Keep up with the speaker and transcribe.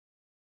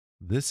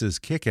This is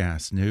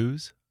Kick-Ass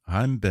News.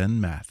 I'm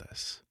Ben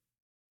Mathis.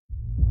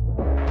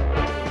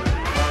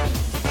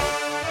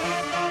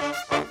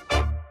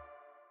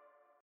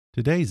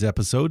 Today's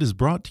episode is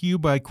brought to you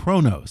by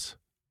Kronos.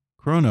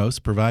 Kronos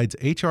provides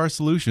HR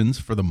solutions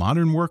for the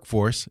modern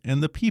workforce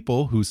and the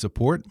people who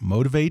support,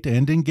 motivate,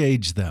 and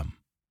engage them.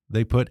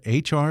 They put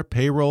HR,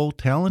 payroll,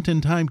 talent,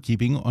 and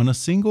timekeeping on a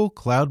single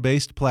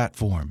cloud-based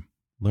platform.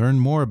 Learn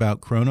more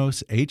about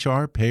Kronos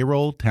HR,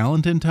 payroll,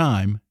 talent, and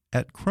time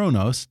at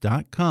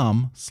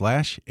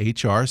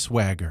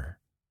kronos.com/HRswagger.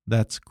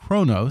 That's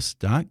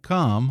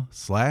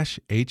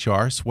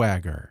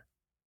kronos.com/HRswagger.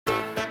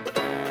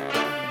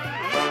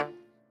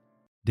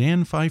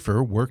 Dan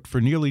Pfeiffer worked for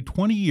nearly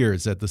 20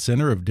 years at the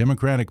center of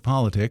Democratic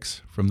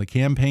politics, from the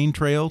campaign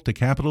trail to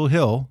Capitol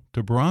Hill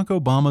to Barack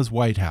Obama's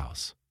White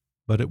House.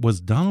 But it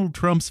was Donald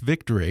Trump's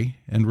victory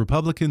and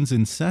Republicans'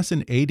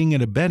 incessant aiding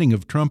and abetting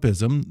of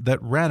Trumpism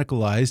that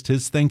radicalized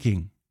his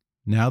thinking.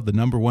 Now the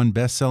 #1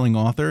 best-selling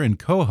author and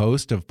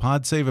co-host of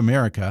Pod Save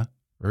America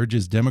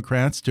urges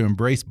Democrats to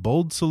embrace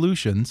bold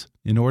solutions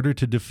in order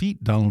to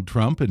defeat Donald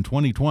Trump in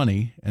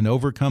 2020 and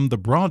overcome the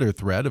broader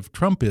threat of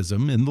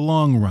Trumpism in the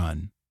long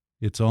run.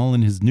 It's all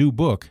in his new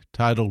book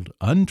titled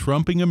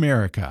Untrumping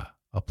America,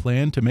 a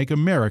plan to make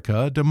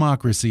America a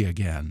democracy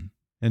again.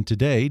 And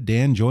today,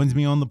 Dan joins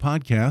me on the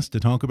podcast to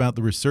talk about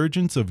the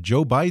resurgence of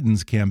Joe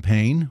Biden's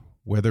campaign,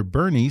 whether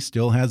Bernie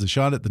still has a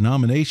shot at the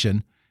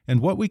nomination, and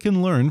what we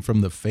can learn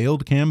from the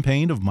failed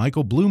campaign of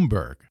Michael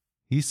Bloomberg.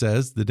 He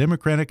says the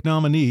Democratic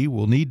nominee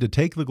will need to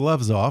take the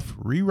gloves off,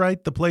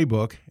 rewrite the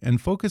playbook,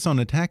 and focus on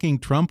attacking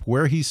Trump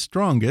where he's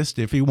strongest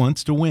if he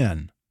wants to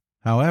win.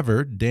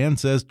 However, Dan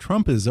says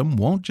Trumpism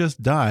won't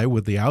just die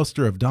with the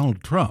ouster of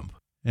Donald Trump,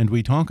 and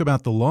we talk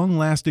about the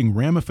long-lasting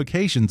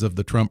ramifications of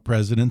the Trump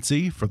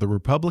presidency for the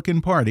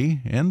Republican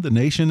Party and the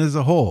nation as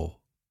a whole.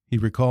 He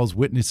recalls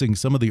witnessing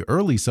some of the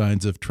early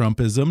signs of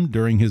Trumpism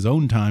during his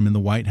own time in the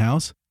White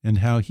House, and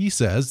how he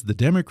says the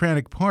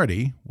Democratic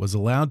Party was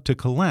allowed to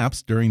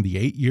collapse during the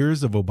 8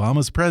 years of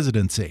Obama's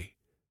presidency.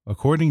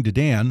 According to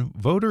Dan,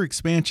 voter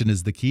expansion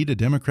is the key to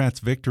Democrats'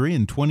 victory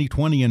in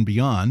 2020 and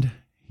beyond.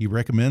 He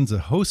recommends a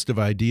host of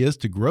ideas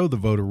to grow the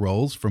voter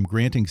rolls, from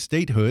granting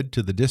statehood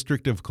to the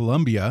District of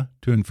Columbia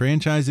to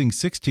enfranchising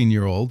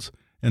 16-year-olds,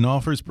 and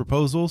offers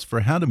proposals for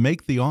how to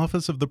make the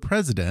office of the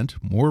president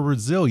more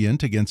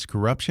resilient against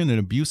corruption and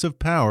abuse of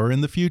power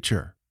in the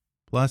future.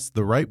 Plus,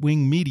 the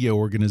right-wing media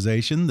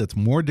organization that's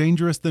more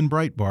dangerous than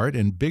Breitbart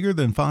and bigger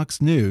than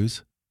Fox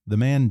News, the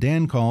man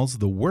Dan calls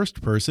the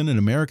worst person in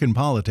American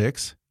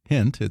politics,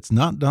 hint, it's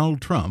not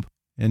Donald Trump,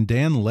 and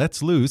Dan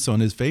lets loose on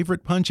his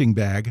favorite punching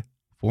bag,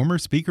 former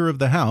Speaker of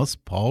the House,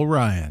 Paul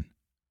Ryan.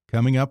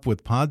 Coming up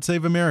with Pod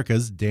Save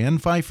America's Dan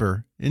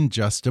Pfeiffer in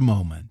just a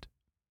moment.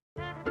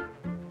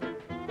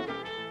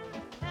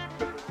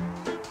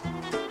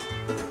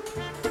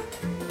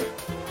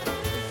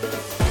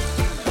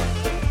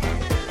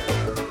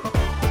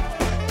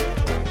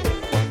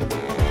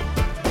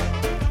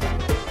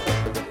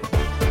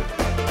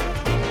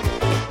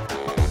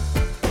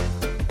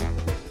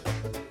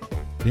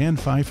 Dan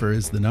Pfeiffer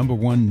is the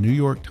 #1 New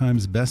York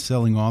Times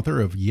bestselling author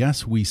of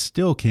Yes, We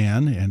Still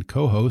Can and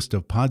co-host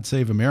of Pod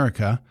Save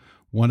America.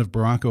 One of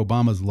Barack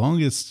Obama's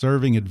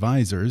longest-serving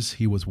advisors,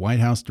 he was White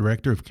House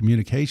Director of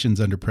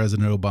Communications under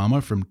President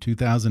Obama from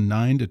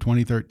 2009 to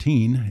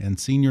 2013 and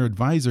senior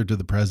advisor to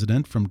the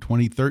president from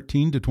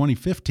 2013 to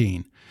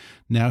 2015.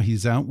 Now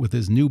he's out with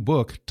his new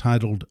book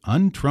titled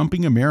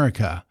Untrumping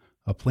America,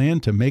 a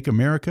plan to make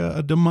America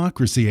a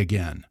democracy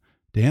again.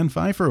 Dan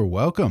Pfeiffer,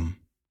 welcome.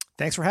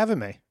 Thanks for having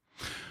me.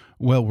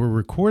 Well, we're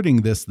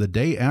recording this the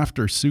day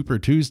after Super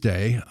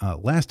Tuesday.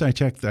 Last I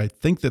checked, I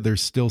think that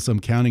there's still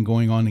some counting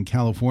going on in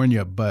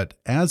California, but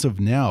as of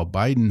now,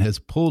 Biden has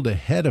pulled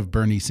ahead of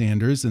Bernie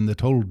Sanders in the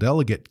total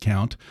delegate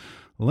count.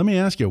 Let me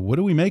ask you, what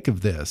do we make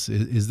of this?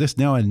 Is this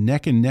now a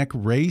neck-and-neck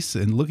race?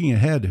 And looking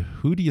ahead,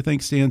 who do you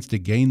think stands to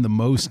gain the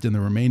most in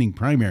the remaining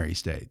primary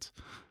states?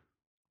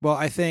 Well,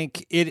 I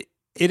think it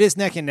is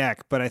neck and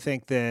neck, but I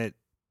think that,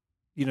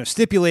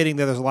 stipulating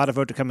that there's a lot of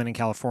vote to come in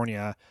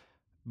California,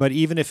 but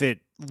even if it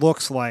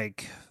looks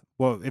like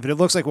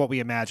what we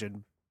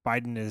imagine,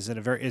 Biden is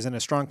in a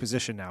strong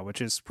position now,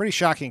 which is pretty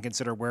shocking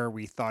consider where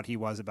we thought he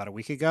was about a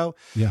week ago.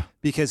 Yeah,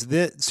 because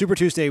the Super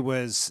Tuesday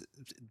was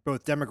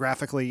both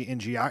demographically and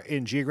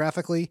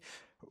geographically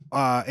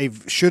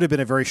should have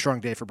been a very strong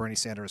day for Bernie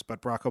Sanders,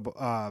 but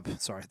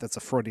sorry, that's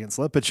a Freudian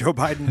slip. But Joe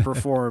Biden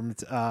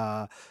performed.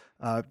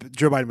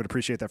 Joe Biden would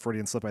appreciate that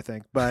Freudian slip, I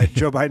think. But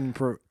Joe Biden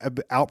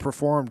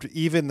outperformed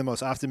even the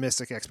most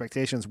optimistic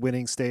expectations,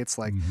 winning states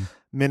like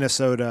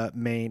Minnesota,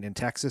 Maine, and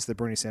Texas that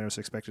Bernie Sanders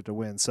expected to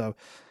win. So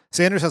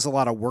Sanders has a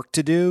lot of work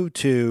to do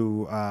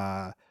to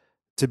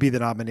be the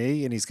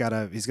nominee, and he's going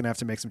to have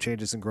to make some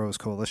changes and grow his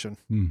coalition.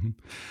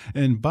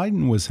 And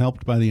Biden was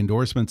helped by the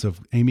endorsements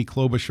of Amy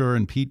Klobuchar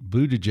and Pete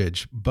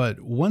Buttigieg.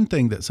 But one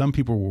thing that some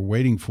people were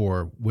waiting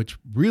for, which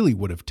really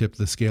would have tipped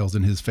the scales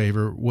in his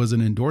favor, was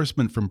an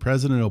endorsement from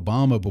President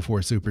Obama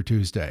before Super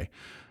Tuesday.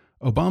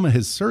 Obama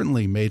has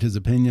certainly made his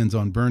opinions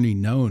on Bernie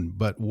known,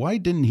 but why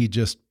didn't he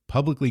just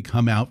publicly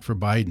come out for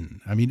Biden.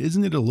 I mean,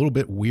 isn't it a little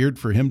bit weird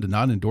for him to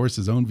not endorse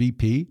his own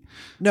VP?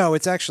 No,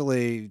 it's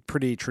actually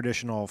pretty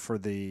traditional for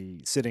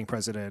the sitting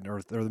president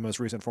or the most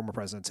recent former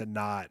president to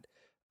not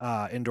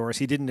endorse.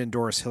 He didn't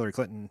endorse Hillary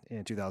Clinton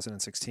in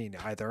 2016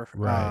 either.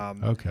 Right.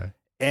 Okay.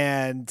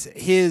 And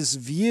his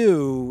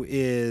view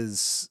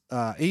is,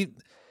 and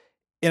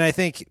I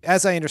think,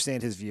 as I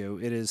understand his view,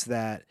 it is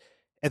that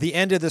at the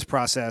end of this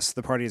process,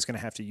 the party is going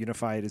to have to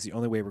unify. It is the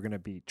only way we're going to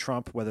beat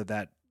Trump, whether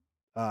that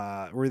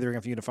we're either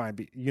going to have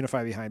to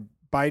unify behind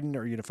Biden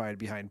or unified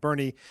behind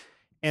Bernie.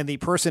 And the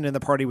person in the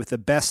party with the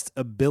best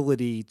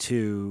ability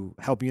to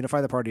help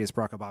unify the party is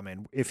Barack Obama.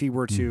 And if he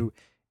were to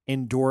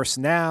endorse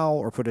now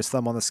or put his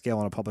thumb on the scale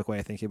in a public way,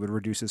 I think it would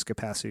reduce his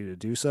capacity to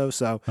do so.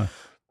 So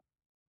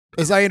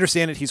as I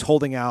understand it, he's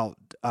holding out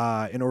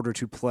in order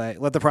to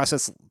let the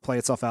process play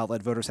itself out,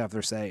 let voters have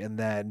their say, and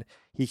then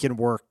he can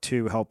work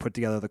to help put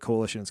together the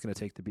coalition it's going to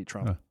take to beat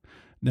Trump.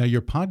 Now,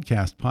 your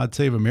podcast, Pod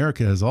Save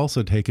America, has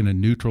also taken a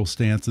neutral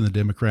stance in the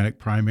Democratic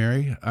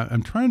primary.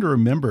 I'm trying to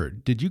remember,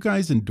 did you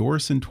guys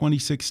endorse in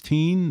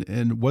 2016?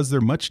 And was there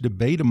much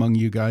debate among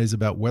you guys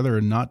about whether or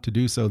not to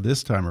do so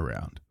this time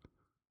around?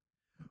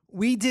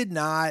 We did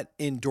not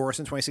endorse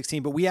in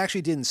 2016, but we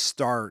actually didn't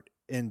start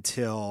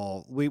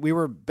until we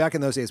were back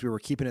in those days. We were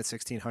keeping it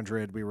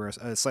 1600. We were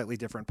a slightly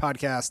different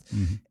podcast,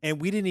 and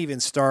we didn't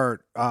even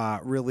start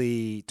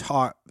we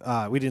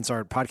didn't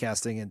start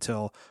podcasting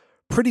until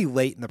pretty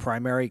late in the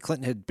primary.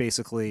 Clinton had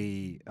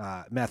basically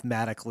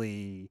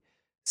mathematically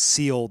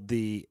sealed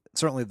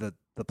certainly the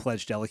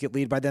pledged delegate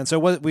lead by then. So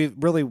we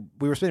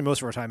were spending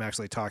most of our time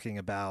actually talking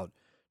about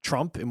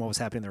Trump and what was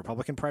happening in the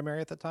Republican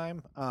primary at the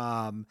time.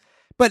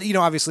 But,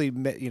 obviously,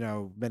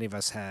 many of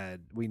us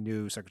we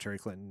knew Secretary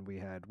Clinton. We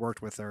had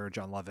worked with her.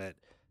 John Lovett,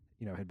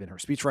 had been her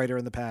speechwriter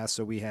in the past.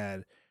 So we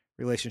had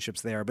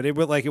relationships there. But it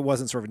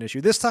wasn't sort of an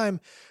issue. This time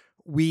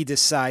we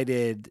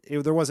decided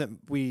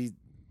we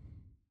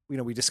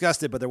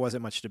discussed it, but there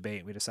wasn't much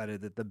debate. We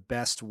decided that the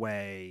best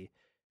way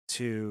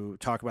to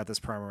talk about this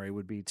primary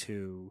would be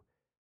to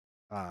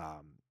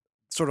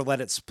sort of let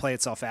it play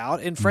itself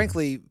out. And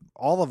frankly,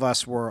 all of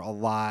us were a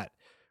lot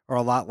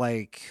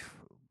like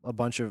a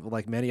bunch of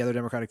like many other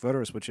Democratic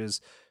voters, which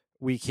is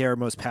we care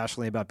most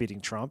passionately about beating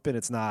Trump, and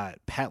it's not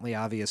patently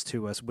obvious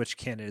to us which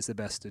candidate is the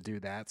best to do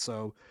that.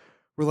 So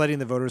we're letting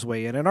the voters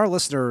weigh in, and our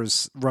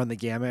listeners run the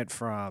gamut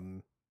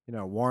from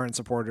Warren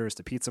supporters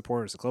to Pete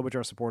supporters to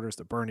Klobuchar supporters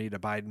to Bernie to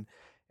Biden,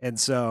 and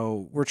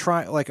so we're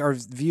trying. Like our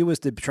view is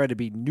to try to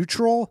be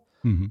neutral,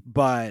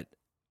 but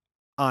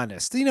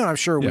honest. I'm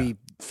sure we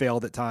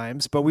failed at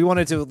times, but we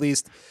wanted to at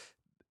least.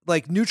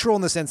 Like neutral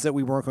in the sense that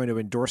we weren't going to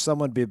endorse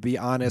someone, but be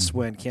honest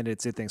when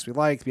candidates did things we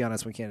liked, be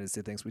honest when candidates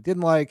did things we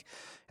didn't like.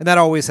 And that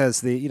always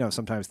has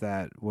sometimes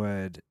that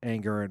would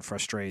anger and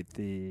frustrate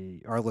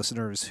our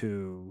listeners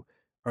who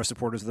are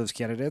supporters of those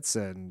candidates.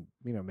 And,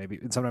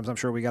 and sometimes I'm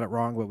sure we got it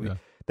wrong, but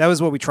that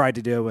was what we tried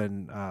to do.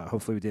 And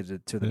hopefully we did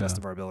it to the best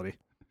of our ability.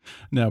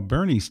 Now,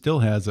 Bernie still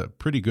has a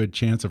pretty good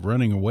chance of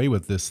running away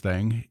with this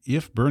thing.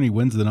 If Bernie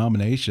wins the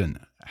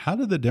nomination, how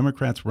do the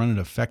Democrats run an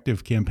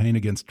effective campaign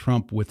against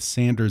Trump with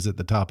Sanders at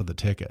the top of the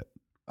ticket?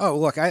 Oh,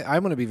 look, I'm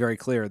going to be very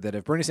clear that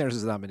if Bernie Sanders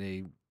is the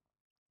nominee,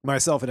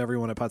 myself and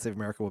everyone at Pod Save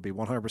America will be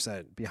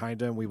 100%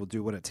 behind him. We will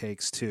do what it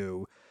takes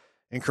to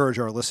encourage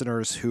our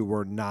listeners who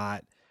were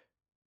not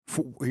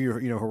who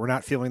were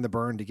not feeling the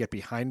burn to get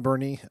behind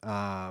Bernie.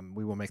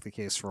 We will make the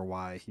case for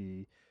why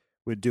he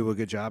would do a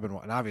good job and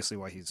obviously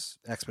why he's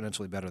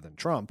exponentially better than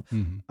Trump.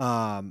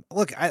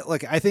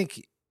 I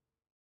think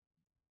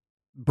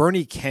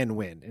Bernie can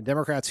win, and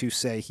Democrats who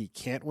say he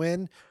can't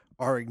win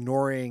are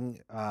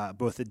ignoring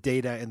both the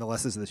data and the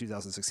lessons of the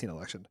 2016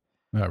 election.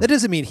 That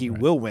doesn't mean he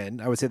will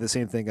win. I would say the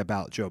same thing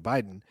about Joe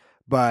Biden,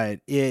 but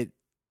Bernie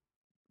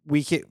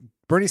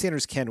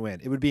Sanders can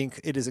win.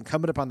 It is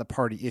incumbent upon the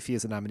party, if he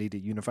is a nominee, to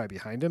unify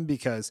behind him,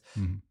 because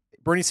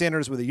Bernie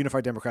Sanders with a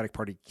unified Democratic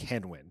Party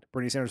can win.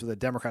 Bernie Sanders with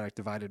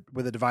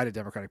a divided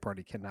Democratic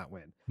Party cannot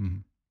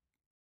win.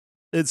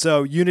 And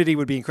so unity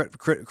would be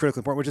critically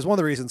important, which is one of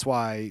the reasons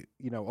why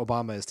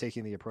Obama is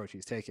taking the approach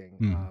he's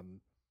taking.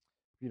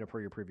 Per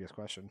your previous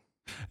question.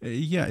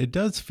 Yeah, it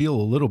does feel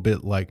a little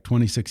bit like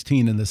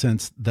 2016 in the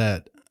sense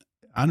that,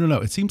 I don't know,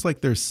 it seems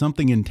like there's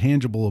something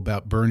intangible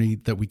about Bernie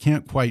that we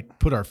can't quite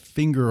put our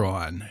finger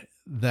on,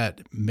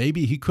 that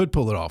maybe he could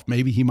pull it off.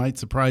 Maybe he might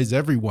surprise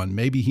everyone.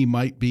 Maybe he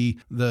might be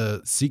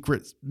the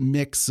secret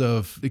mix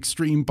of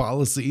extreme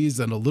policies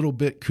and a little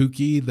bit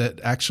kooky that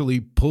actually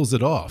pulls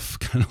it off,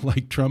 kind of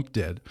like Trump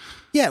did.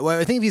 Yeah, well,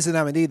 I think if he's a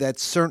nominee,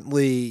 that's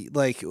certainly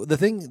like the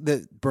thing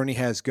that Bernie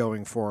has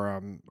going for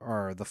him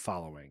are the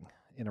following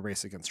in a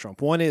race against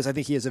Trump. One is I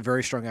think he has a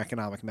very strong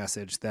economic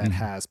message that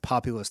has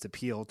populist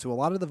appeal to a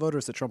lot of the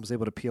voters that Trump was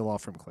able to peel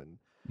off from Clinton.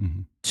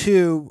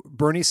 Two,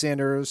 Bernie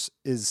Sanders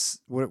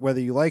is, whether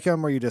you like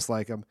him or you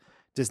dislike him,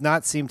 does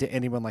not seem to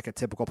anyone like a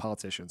typical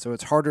politician. So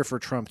it's harder for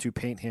Trump to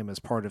paint him as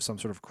part of some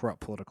sort of corrupt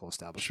political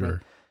establishment.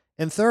 Sure.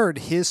 And third,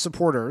 his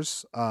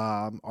supporters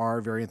are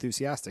very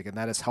enthusiastic, and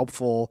that is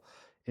helpful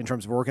in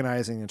terms of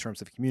organizing, in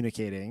terms of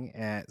communicating.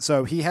 And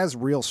so he has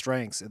real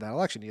strengths in that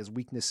election. He has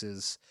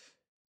weaknesses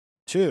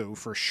too,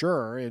 for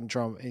sure. And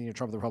Trump and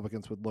the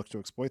Republicans would look to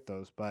exploit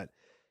those, but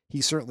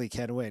he certainly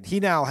can win. He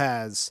now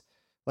has,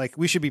 like,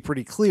 we should be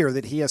pretty clear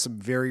that he has some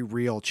very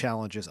real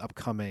challenges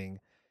upcoming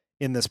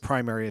in this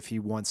primary if he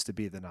wants to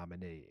be the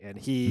nominee. And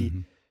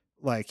he,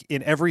 like,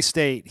 in every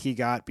state, he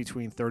got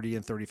between 30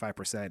 and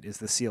 35% is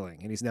the ceiling.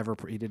 And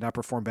he did not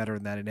perform better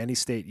than that in any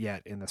state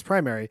yet in this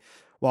primary,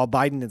 while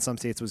Biden in some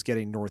states was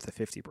getting north of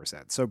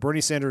 50%. So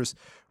Bernie Sanders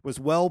was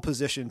well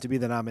positioned to be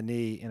the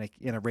nominee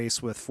in a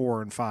race with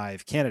 4 and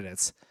 5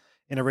 candidates.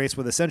 In a race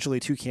with essentially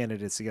 2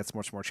 candidates, it gets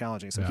much more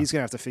challenging. So he's going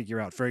to have to figure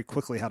out very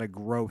quickly how to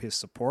grow his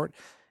support,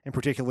 and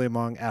particularly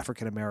among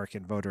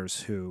African-American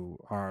voters who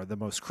are the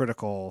most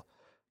critical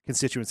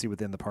constituency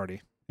within the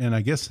party. And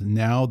I guess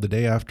now, the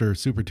day after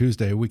Super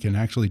Tuesday, we can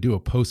actually do a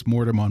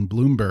post-mortem on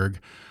Bloomberg.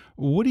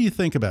 What do you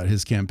think about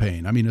his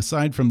campaign? I mean,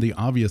 aside from the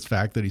obvious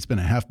fact that he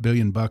spent $500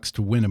 million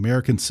to win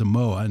American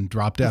Samoa and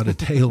dropped out a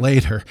day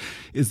later,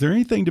 is there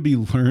anything to be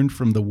learned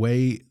from the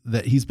way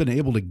that he's been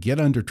able to get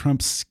under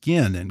Trump's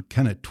skin and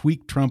kind of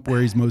tweak Trump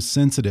where he's most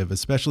sensitive,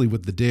 especially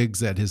with the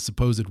digs at his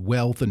supposed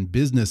wealth and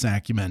business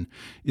acumen?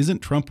 Isn't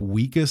Trump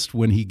weakest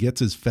when he gets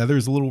his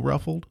feathers a little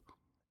ruffled?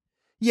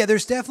 Yeah,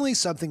 there's definitely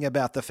something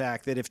about the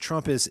fact that if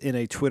Trump is in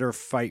a Twitter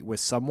fight with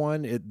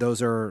someone,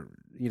 those are,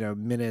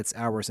 minutes,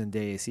 hours, and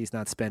days he's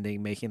not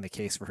spending making the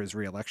case for his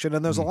reelection.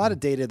 And there's a lot of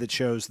data that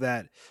shows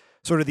that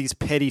sort of these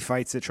petty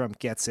fights that Trump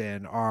gets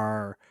in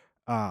are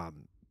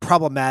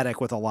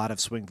problematic with a lot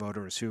of swing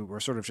voters who were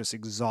sort of just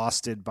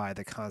exhausted by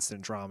the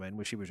constant drama and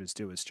wish he would just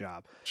do his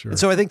job. Sure. And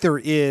so I think there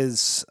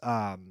is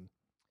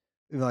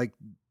like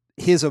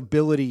his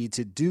ability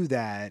to do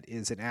that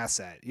is an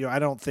asset. I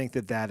don't think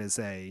that is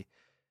a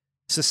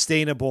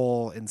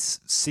sustainable and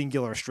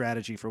singular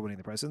strategy for winning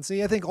the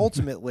presidency. I think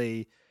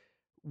ultimately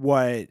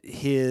what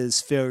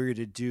his failure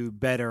to do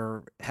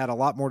better had a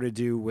lot more to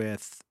do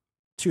with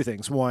 2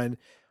 things. One,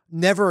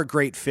 never a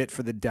great fit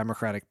for the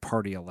Democratic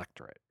Party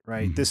electorate,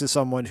 right? This is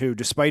someone who,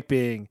 despite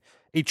being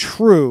a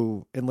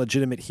true and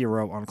legitimate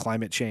hero on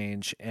climate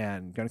change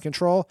and gun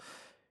control,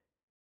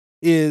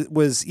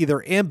 was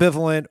either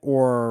ambivalent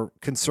or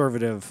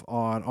conservative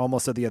on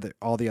almost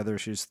all the other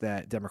issues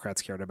that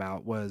Democrats cared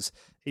about, was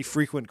a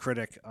frequent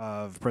critic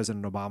of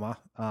President Obama,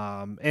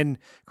 and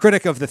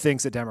critic of the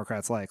things that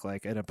Democrats like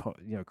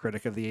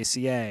critic of the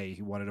ACA.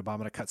 He wanted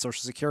Obama to cut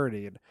Social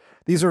Security. And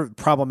these are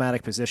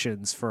problematic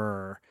positions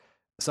for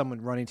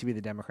someone running to be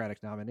the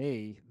Democratic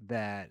nominee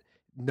that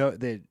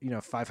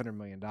 $500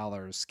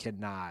 million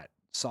cannot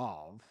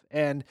solve.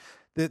 And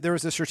there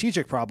was a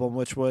strategic problem,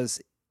 which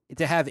was,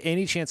 to have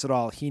any chance at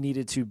all, he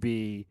needed to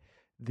be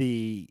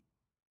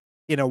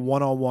in a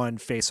one-on-one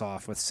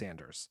face-off with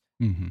Sanders,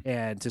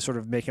 and to sort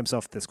of make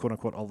himself this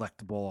quote-unquote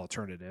electable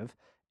alternative.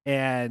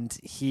 And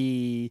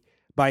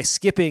by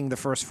skipping the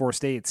first 4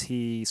 states,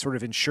 he sort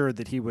of ensured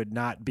that he would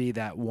not be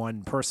that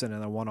one person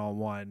in a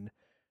one-on-one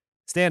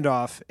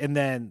standoff. And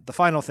then the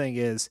final thing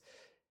is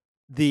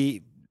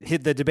the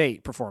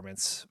debate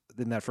performance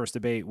in that first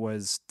debate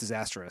was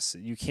disastrous.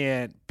 You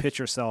can't pitch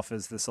yourself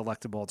as this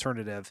electable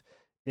alternative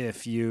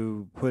if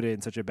you put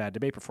in such a bad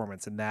debate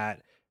performance. And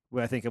that,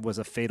 I think, it was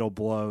a fatal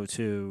blow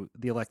to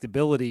the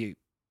electability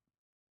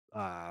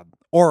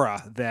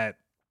aura that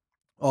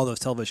all those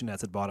television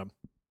ads had bought him.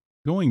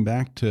 Going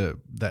back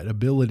to that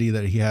ability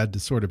that he had to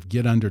sort of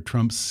get under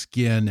Trump's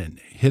skin and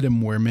hit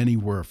him where many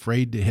were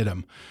afraid to hit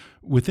him,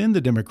 within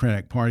the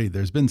Democratic Party,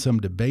 there's been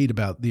some debate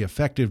about the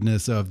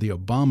effectiveness of the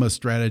Obama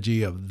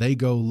strategy of they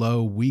go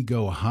low, we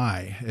go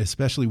high,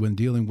 especially when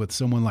dealing with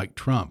someone like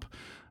Trump.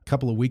 A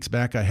couple of weeks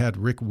back, I had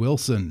Rick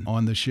Wilson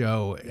on the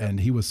show, and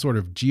he was sort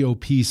of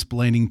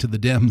GOP-splaining to the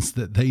Dems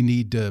that they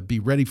need to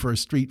be ready for a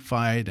street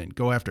fight and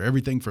go after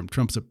everything from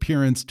Trump's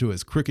appearance to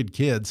his crooked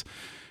kids.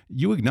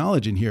 You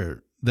acknowledge in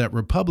here that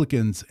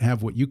Republicans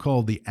have what you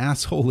call the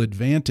asshole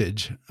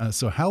advantage.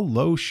 So how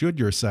low should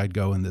your side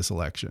go in this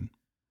election?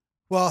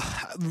 Well,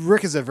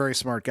 Rick is a very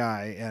smart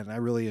guy, and I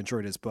really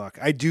enjoyed his book.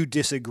 I do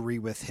disagree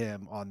with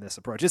him on this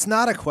approach. It's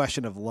not a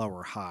question of low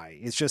or high.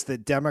 It's just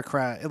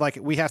that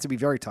we have to be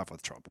very tough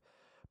with Trump.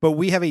 But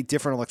we have a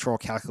different electoral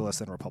calculus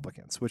than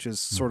Republicans, which is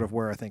sort of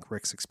where I think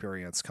Rick's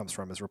experience comes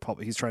from.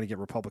 He's trying to get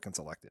Republicans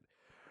elected.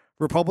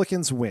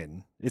 Republicans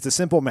win. It's a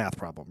simple math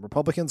problem.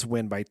 Republicans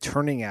win by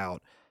turning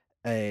out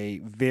a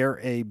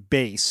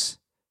base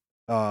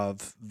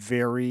of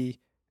very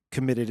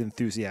committed,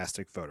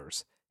 enthusiastic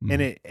voters.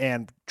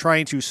 And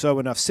trying to sow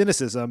enough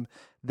cynicism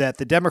that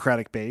the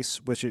Democratic base,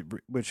 which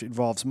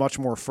involves much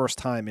more first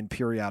time and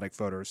periodic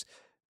voters,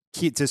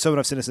 to sow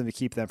enough cynicism to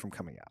keep them from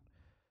coming out.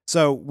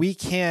 So we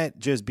can't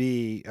just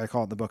be, I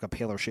call it in the book, a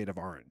paler shade of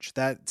orange.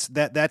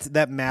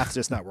 That math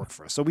does not work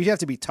for us. So we have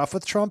to be tough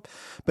with Trump,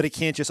 but it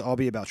can't just all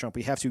be about Trump.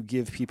 We have to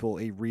give people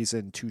a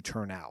reason to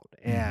turn out.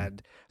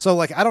 And so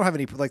I don't have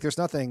any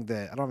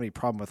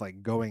problem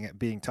with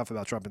being tough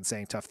about Trump and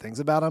saying tough things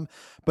about him.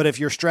 But if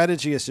your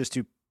strategy is just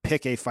to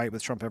pick a fight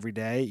with Trump every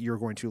day, you're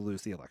going to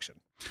lose the election.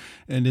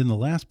 And in the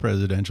last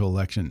presidential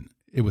election,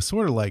 it was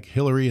sort of like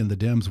Hillary and the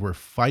Dems were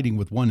fighting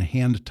with one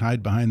hand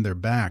tied behind their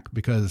back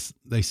because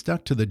they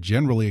stuck to the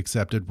generally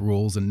accepted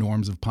rules and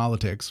norms of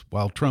politics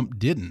while Trump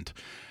didn't.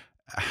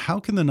 How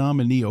can the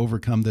nominee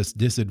overcome this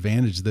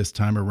disadvantage this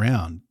time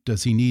around?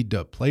 Does he need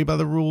to play by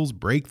the rules,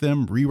 break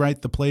them,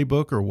 rewrite the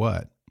playbook, or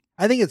what?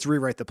 I think it's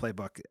rewrite the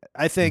playbook.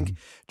 I think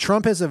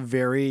Trump has a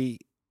very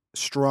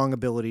strong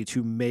ability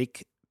to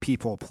make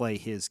people play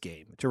his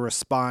game, to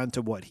respond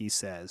to what he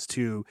says,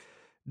 to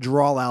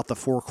draw out the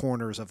four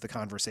corners of the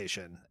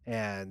conversation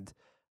and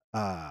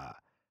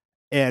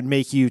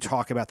make you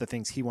talk about the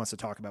things he wants to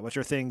talk about, which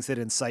are things that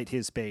incite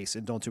his base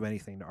and don't do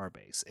anything to our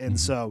base. And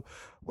so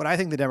what I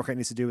think the Democrat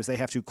needs to do is they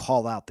have to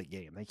call out the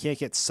game. They can't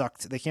get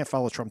sucked. They can't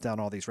follow Trump down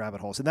all these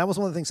rabbit holes. And that was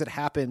one of the things that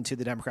happened to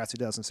the Democrats in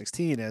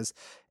 2016 is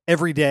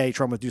every day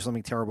Trump would do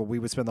something terrible. We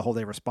would spend the whole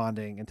day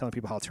responding and telling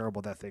people how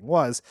terrible that thing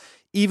was,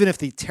 even if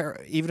the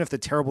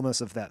terribleness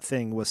of that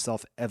thing was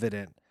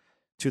self-evident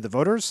to the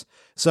voters.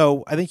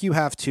 So I think you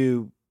have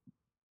to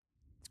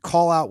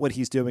call out what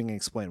he's doing and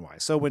explain why.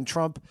 So when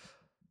Trump,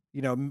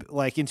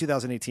 like in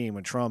 2018,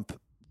 when Trump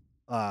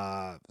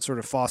sort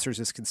of fosters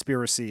this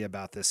conspiracy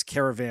about this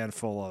caravan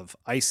full of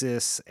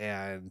ISIS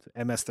and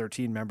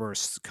MS-13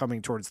 members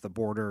coming towards the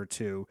border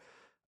to,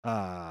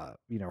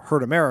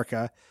 hurt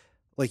America,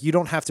 like you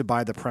don't have to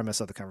buy the premise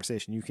of the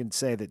conversation. You can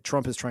say that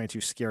Trump is trying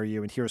to scare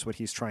you, and here's what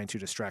he's trying to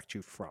distract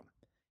you from.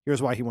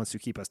 Here's why he wants to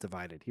keep us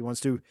divided. He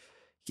wants to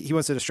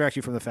distract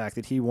you from the fact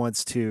that he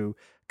wants to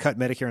cut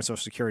Medicare and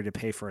Social Security to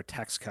pay for a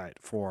tax cut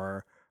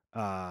for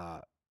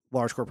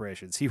large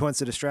corporations. He wants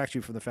to distract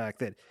you from the fact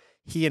that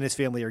he and his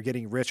family are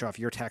getting rich off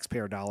your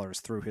taxpayer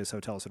dollars through his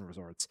hotels and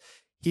resorts.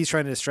 He's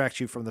trying to distract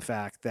you from the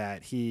fact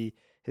that he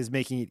is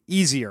making it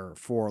easier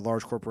for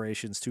large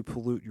corporations to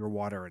pollute your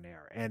water and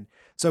air. And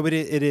so it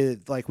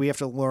is like we have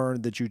to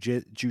learn the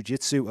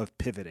jujitsu of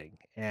pivoting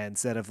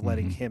instead of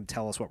letting him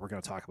tell us what we're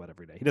going to talk about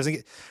every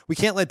day. We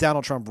can't let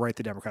Donald Trump write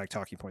the Democratic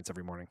talking points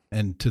every morning.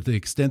 And to the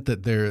extent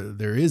that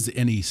there is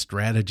any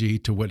strategy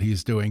to what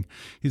he's doing,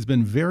 he's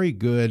been very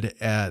good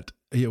at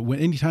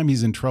anytime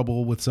he's in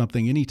trouble with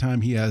something,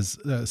 anytime he has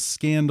a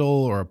scandal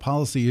or a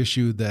policy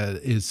issue that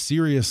is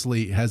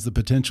seriously has the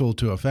potential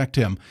to affect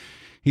him,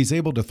 he's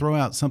able to throw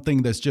out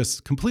something that's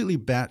just completely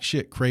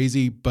batshit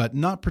crazy, but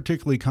not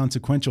particularly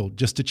consequential,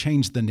 just to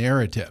change the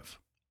narrative.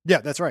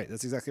 Yeah, that's right.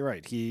 That's exactly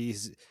right. He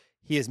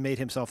has made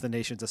himself the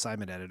nation's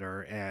assignment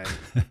editor, and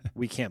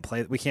we can't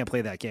play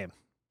that game.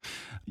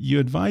 You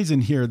advise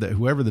in here that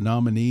whoever the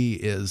nominee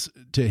is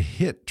to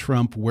hit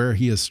Trump where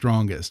he is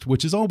strongest,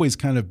 which has always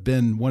kind of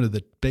been one of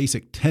the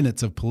basic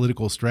tenets of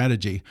political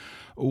strategy.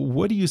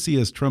 What do you see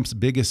as Trump's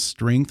biggest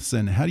strengths,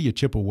 and how do you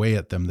chip away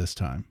at them this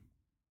time?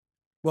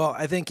 Well,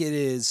 I think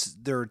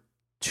there are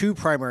two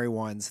primary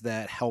ones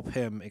that help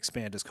him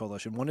expand his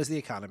coalition. One is the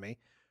economy,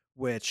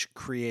 which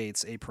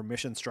creates a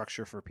permission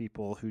structure for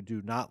people who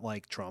do not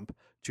like Trump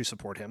to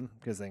support him,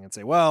 because they can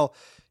say, well,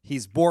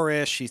 he's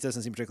boorish, he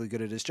doesn't seem particularly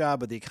good at his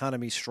job, but the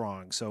economy's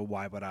strong, so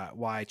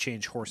why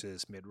change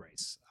horses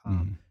mid-race?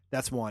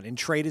 That's one. And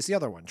trade is the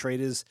other one.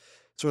 Trade is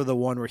sort of the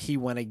one where he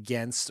went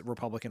against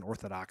Republican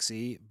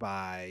orthodoxy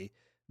by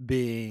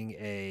being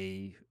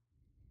an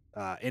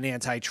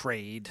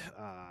anti-trade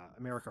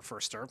America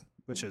Firster,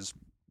 which is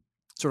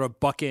sort of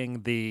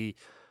bucking the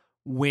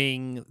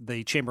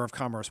Chamber of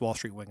Commerce, Wall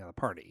Street wing of the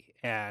party.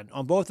 And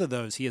on both of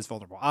those, he is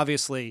vulnerable.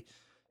 Obviously,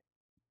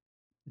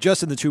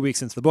 just in the 2 weeks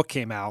since the book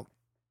came out,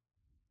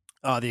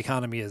 the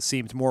economy has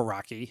seemed more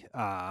rocky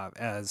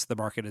as the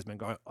market has been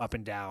going up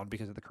and down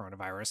because of the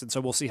coronavirus. And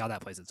so we'll see how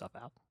that plays itself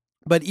out.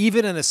 But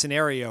even in a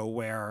scenario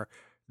where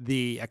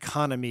the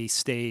economy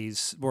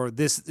stays,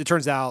 it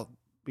turns out,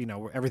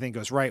 everything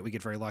goes right, we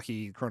get very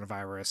lucky,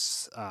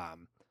 coronavirus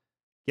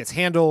gets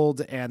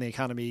handled, and the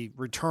economy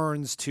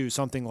returns to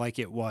something like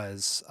it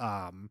was,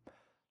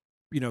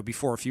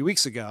 before a few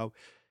weeks ago,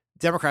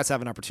 Democrats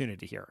have an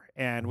opportunity here.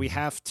 And we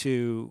have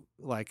to,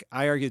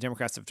 I argue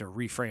Democrats have to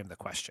reframe the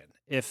question.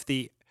 If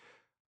the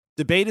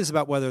debate is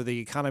about whether the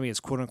economy is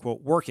quote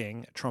unquote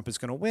working, Trump is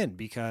going to win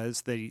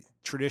because the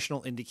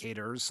traditional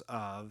indicators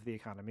of the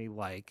economy,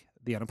 like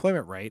the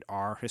unemployment rate,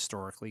 are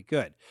historically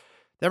good.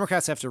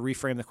 Democrats have to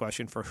reframe the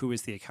question for who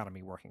is the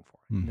economy working for.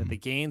 That the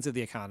gains of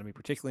the economy,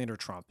 particularly under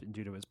Trump and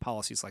due to his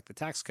policies like the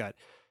tax cut,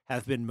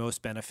 have been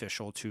most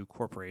beneficial to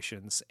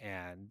corporations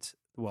and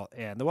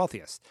the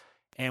wealthiest.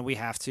 And we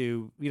have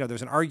to,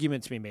 there's an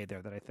argument to be made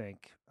there that I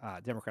think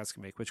Democrats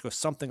can make, which goes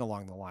something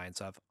along the lines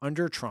of,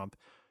 under Trump,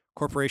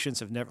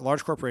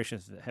 large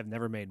corporations have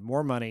never made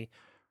more money,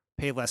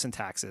 paid less in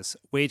taxes,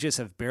 wages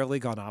have barely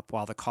gone up,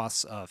 while the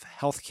costs of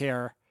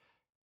healthcare,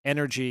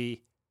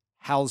 energy,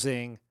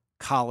 housing,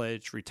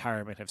 college,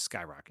 retirement have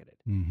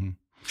skyrocketed.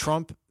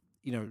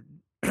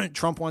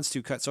 Trump wants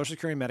to cut Social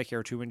Security and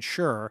Medicare to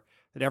ensure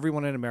that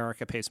everyone in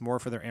America pays more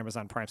for their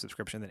Amazon Prime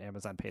subscription than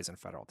Amazon pays in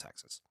federal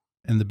taxes.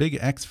 And the big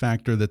X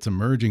factor that's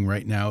emerging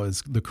right now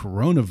is the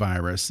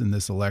coronavirus in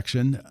this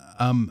election.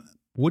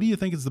 What do you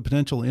think is the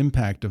potential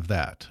impact of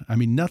that? I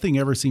mean, nothing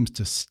ever seems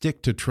to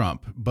stick to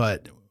Trump,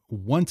 but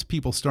once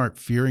people start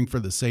fearing for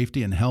the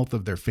safety and health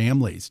of their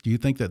families, do you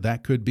think that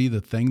that could be the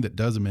thing that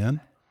does them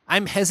in?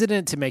 I'm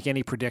hesitant to make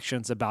any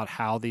predictions about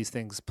how these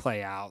things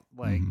play out.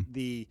 Like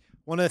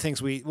one of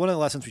the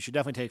lessons we should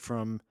definitely take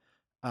from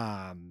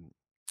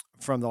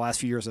the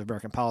last few years of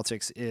American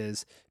politics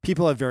is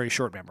people have very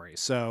short memories.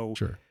 So,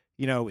 Sure.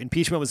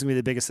 Impeachment was going to be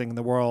the biggest thing in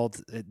the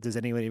world. Does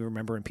anybody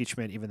remember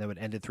impeachment, even though it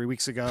ended 3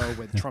 weeks ago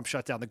when Trump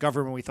shut down the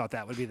government? We thought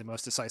that would be the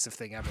most decisive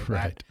thing ever.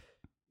 Right.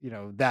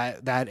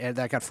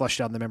 That got flushed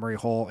down the memory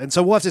hole. And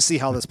so we'll have to see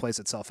how this plays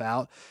itself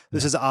out.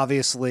 This is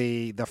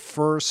obviously the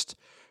first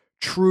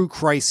true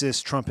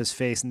crisis Trump has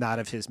faced, not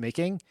of his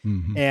making.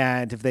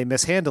 And if they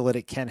mishandle it,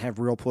 it can have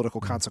real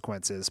political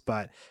consequences,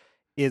 but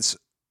it's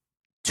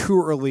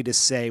too early to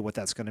say what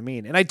that's going to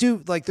mean. And I do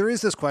there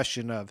is this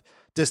question of,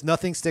 does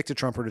nothing stick to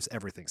Trump or does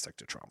everything stick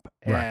to Trump?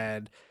 Right.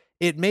 And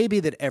it may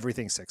be that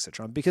everything sticks to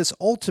Trump because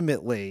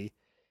ultimately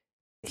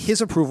his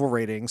approval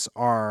ratings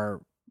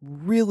are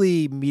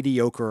really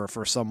mediocre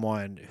for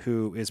someone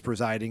who is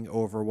presiding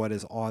over what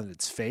is on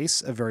its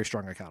face a very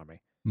strong economy.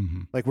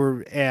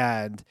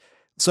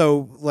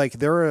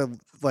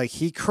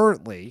 He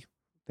currently,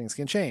 things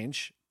can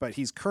change, but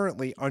he's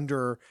currently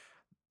under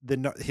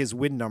his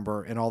win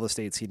number in all the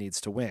states he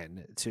needs to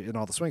win in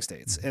all the swing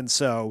states. And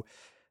so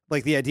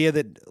the idea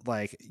that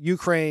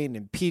Ukraine,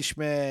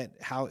 impeachment,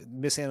 how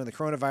mishandling the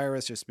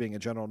coronavirus, just being a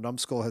general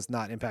numbskull has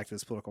not impacted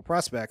his political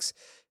prospects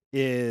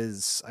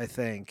is, I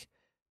think,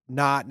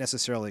 not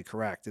necessarily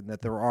correct. And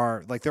that there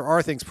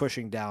are things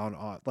pushing down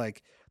on,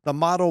 the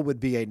model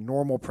would be a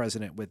normal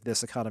president with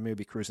this economy would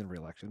be cruising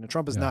re-election. And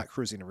Trump is not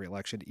cruising to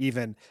re-election,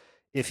 even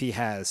if he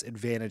has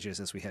advantages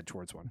as we head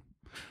towards one.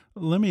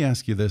 Let me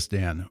ask you this,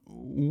 Dan.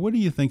 What do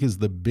you think is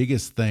the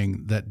biggest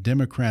thing that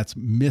Democrats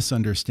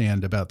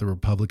misunderstand about the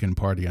Republican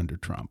Party under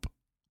Trump?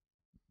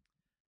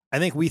 I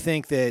think we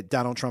think that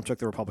Donald Trump took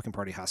the Republican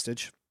Party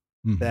hostage,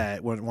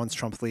 that once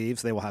Trump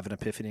leaves, they will have an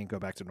epiphany and go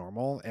back to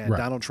normal. And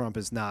Donald Trump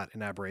is not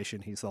an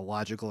aberration. He's the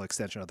logical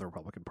extension of the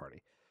Republican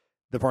Party.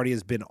 The party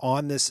has been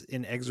on this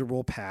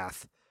inexorable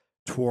path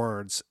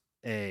towards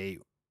a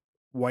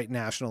white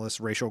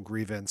nationalist, racial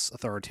grievance,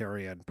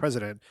 authoritarian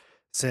president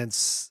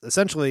since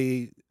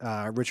essentially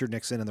Richard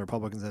Nixon and the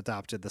Republicans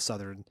adopted the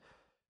Southern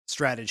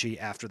strategy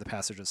after the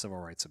passage of the Civil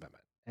Rights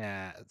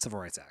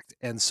Act.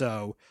 And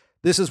so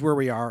this is where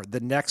we are. The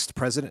next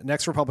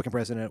Republican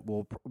president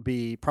will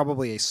be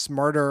probably a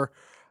smarter,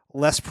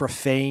 less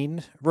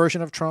profane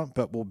version of Trump,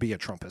 but will be a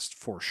Trumpist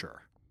for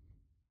sure.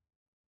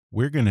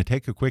 We're going to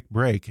take a quick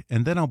break,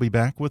 and then I'll be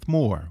back with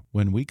more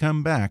when we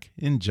come back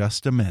in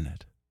just a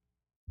minute.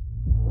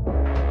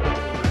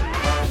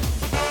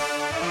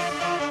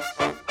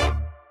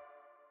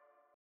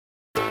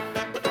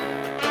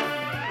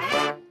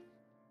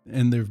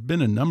 And there have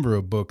been a number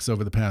of books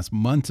over the past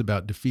months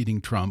about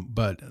defeating Trump,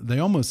 but they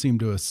almost seem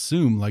to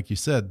assume, like you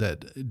said,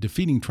 that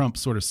defeating Trump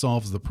sort of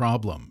solves the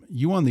problem.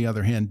 You, on the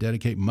other hand,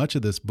 dedicate much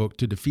of this book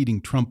to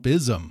defeating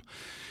Trumpism.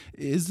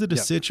 Is it a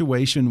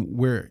situation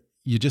where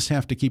you just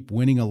have to keep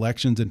winning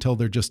elections until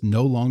they're just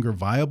no longer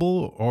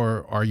viable?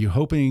 Or are you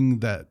hoping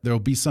that there'll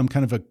be some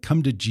kind of a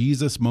come to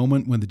Jesus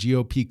moment when the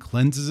GOP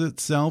cleanses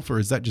itself? Or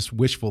is that just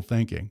wishful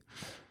thinking?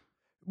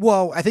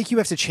 Well, I think you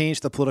have to change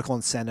the political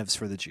incentives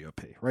for the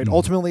GOP, right?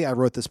 Ultimately, I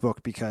wrote this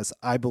book because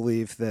I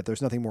believe that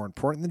there's nothing more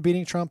important than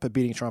beating Trump, but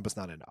beating Trump is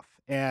not enough.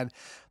 And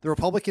the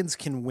Republicans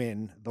can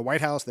win the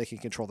White House, they can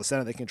control the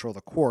Senate, they can control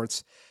the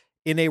courts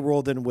in a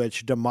world in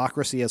which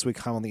democracy, as we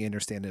commonly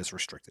understand it, is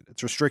restricted.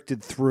 It's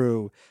restricted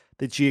through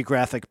the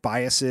geographic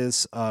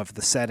biases of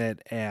the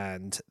Senate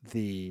and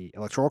the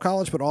Electoral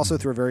College, but also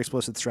through a very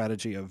explicit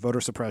strategy of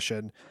voter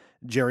suppression,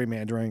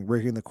 gerrymandering,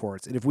 rigging the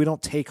courts. And if we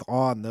don't take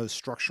on those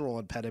structural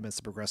impediments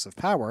to progressive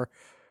power,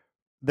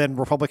 then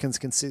Republicans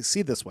can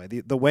see this way.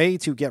 The way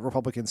to get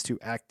Republicans to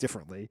act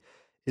differently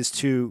is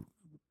to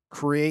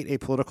create a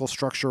political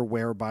structure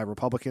whereby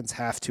Republicans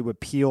have to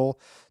appeal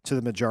to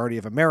the majority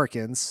of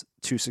Americans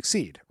to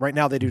succeed. Right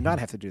now, they do not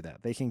have to do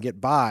that. They can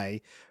get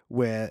by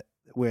with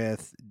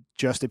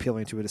just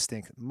appealing to a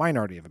distinct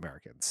minority of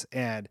Americans.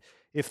 And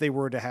if they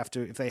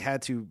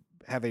had to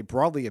have a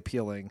broadly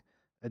appealing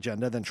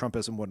agenda, then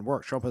Trumpism wouldn't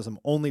work. Trumpism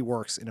only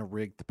works in a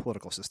rigged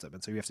political system.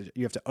 And so you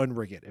have to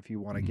unrig it if you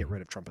want to get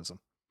rid of Trumpism.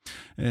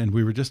 And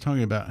we were just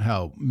talking about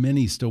how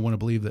many still want to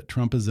believe that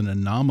Trump is an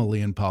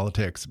anomaly in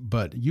politics,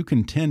 but you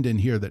contend in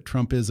here that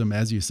Trumpism,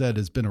 as you said,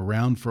 has been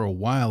around for a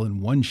while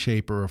in one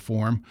shape or a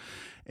form.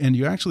 And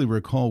you actually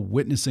recall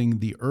witnessing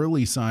the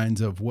early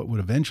signs of what would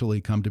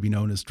eventually come to be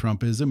known as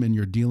Trumpism in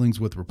your dealings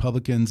with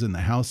Republicans in the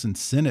House and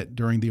Senate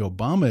during the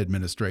Obama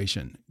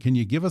administration. Can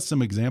you give us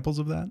some examples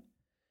of that?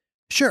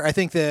 Sure. I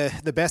think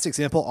the best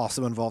example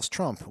also involves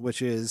Trump,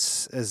 which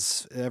is,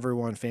 as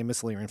everyone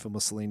famously or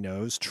infamously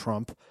knows,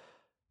 Trump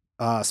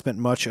spent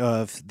much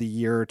of the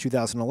year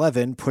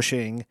 2011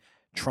 pushing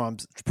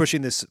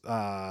this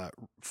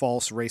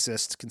false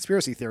racist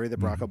conspiracy theory that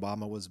Barack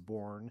Obama was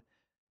born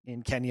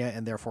in Kenya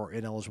and therefore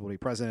ineligible to be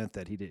president,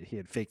 that he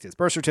had faked his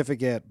birth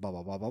certificate, blah,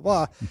 blah, blah, blah,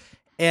 blah.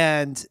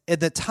 And at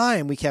the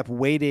time, we kept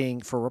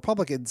waiting for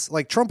Republicans.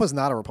 Like, Trump was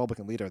not a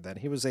Republican leader then.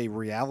 He was a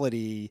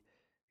reality.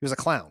 He was a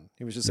clown.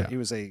 He was just he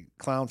was a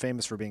clown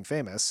famous for being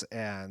famous.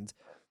 And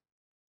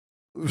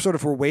we sort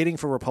of were waiting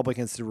for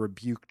Republicans to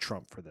rebuke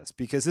Trump for this,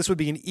 because this would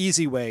be an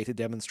easy way to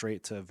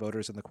demonstrate to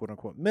voters in the quote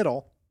unquote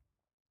middle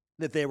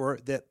that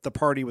that the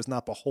party was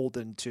not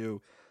beholden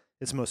to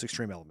its most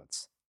extreme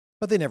elements.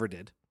 But they never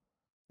did.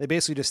 They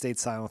basically just stayed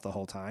silent the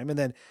whole time. And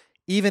then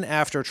even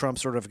after Trump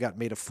sort of got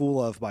made a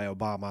fool of by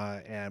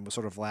Obama and was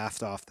sort of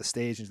laughed off the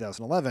stage in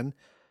 2011,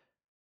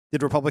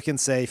 did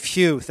Republicans say,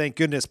 phew, thank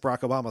goodness Barack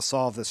Obama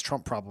solved this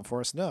Trump problem for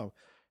us? No.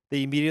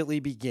 They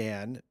immediately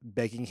began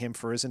begging him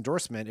for his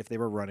endorsement if they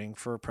were running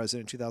for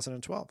president in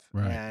 2012.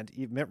 Right. And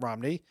Mitt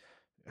Romney,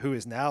 who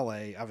is now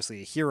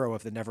obviously a hero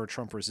of the Never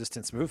Trump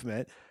resistance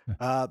movement,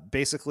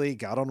 basically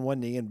got on one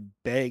knee and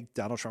begged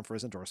Donald Trump for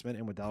his endorsement.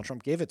 And when Donald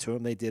Trump gave it to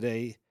him, they did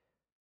a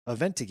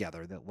event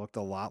together that looked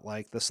a lot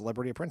like the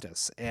Celebrity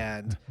Apprentice.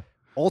 And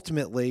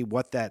ultimately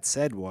what that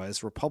said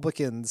was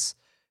Republicans,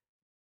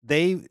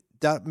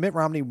 Mitt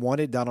Romney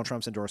wanted Donald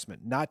Trump's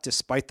endorsement, not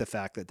despite the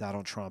fact that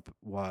Donald Trump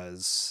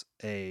was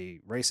a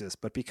racist,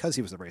 but because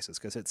he was a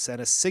racist, because it sent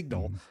a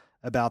signal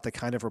about the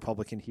kind of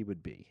Republican he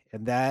would be.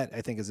 And that,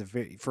 I think, is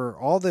for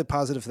all the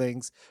positive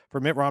things, for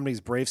Mitt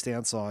Romney's brave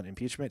stance on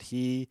impeachment,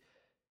 he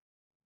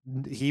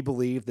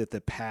believed that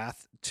the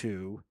path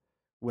to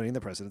winning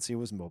the presidency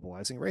was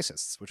mobilizing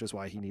racists, which is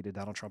why he needed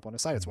Donald Trump on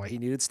his side. It's why he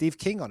needed Steve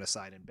King on his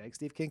side and begged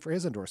Steve King for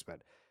his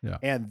endorsement. Yeah.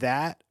 And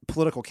that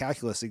political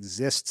calculus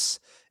existed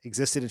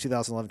in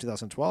 2011,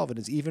 2012, and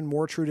is even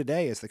more true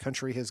today as the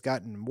country has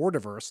gotten more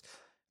diverse.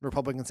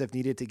 Republicans have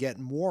needed to get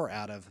more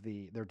out of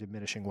their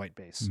diminishing white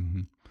base.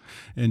 Mm-hmm.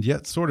 And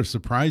yet, sort of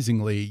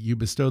surprisingly, you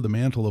bestow the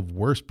mantle of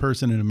worst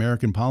person in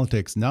American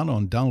politics not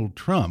on Donald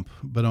Trump,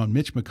 but on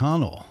Mitch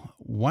McConnell.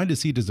 Why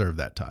does he deserve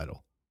that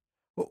title?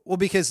 Well,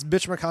 because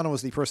Mitch McConnell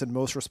was the person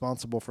most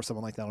responsible for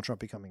someone like Donald Trump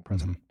becoming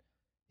president.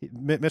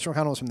 Mitch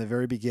McConnell has from the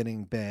very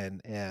beginning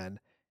been an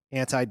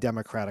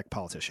anti-democratic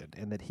politician,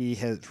 and that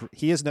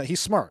he's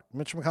smart.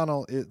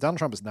 Donald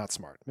Trump is not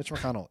smart. Mitch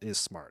McConnell is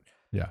smart.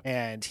 Yeah.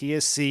 And he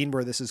has seen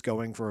where this is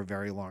going for a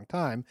very long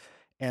time,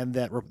 and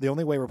that the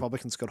only way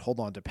Republicans could hold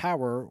on to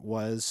power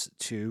was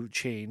to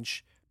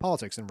change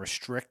politics and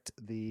restrict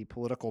the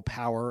political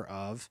power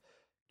of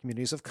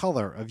communities of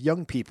color, of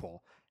young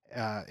people,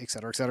 et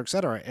cetera, et cetera, et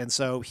cetera. And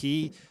so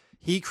he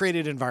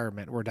created an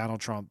environment where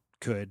Donald Trump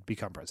could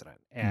become president,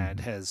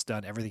 and has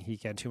done everything he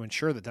can to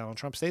ensure that Donald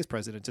Trump stays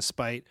president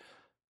despite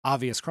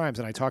obvious crimes.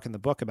 And I talk in the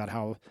book about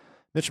how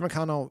Mitch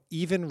McConnell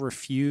even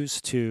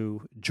refused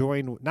to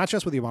join, not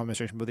just with the Obama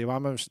administration, but the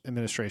Obama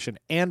administration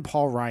and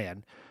Paul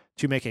Ryan,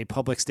 to make a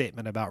public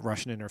statement about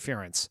Russian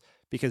interference,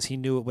 because he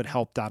knew it would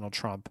help Donald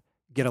Trump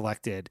get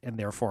elected, and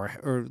therefore,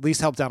 or at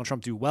least help Donald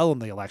Trump do well in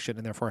the election,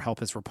 and therefore help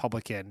his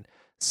Republican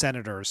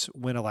senators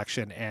win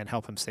election and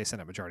help him stay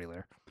Senate Majority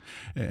Leader.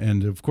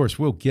 And of course,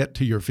 we'll get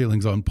to your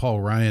feelings on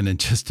Paul Ryan in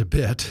just a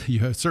bit.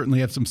 You certainly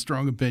have some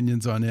strong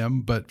opinions on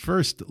him. But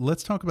first,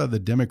 let's talk about the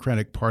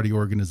Democratic Party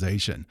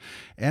organization.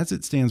 As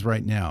it stands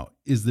right now,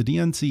 is the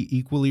DNC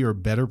equally or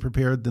better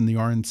prepared than the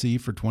RNC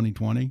for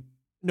 2020?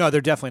 No,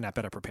 they're definitely not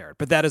better prepared.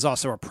 But that is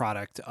also a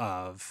product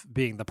of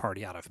being the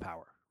party out of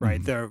power,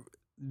 right?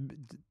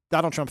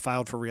 Donald Trump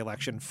filed for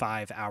re-election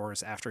 5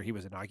 hours after he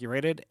was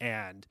inaugurated,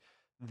 and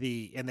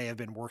they have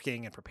been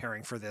working and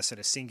preparing for this in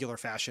a singular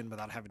fashion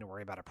without having to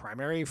worry about a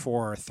primary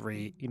for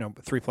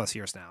 3+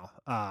 years now.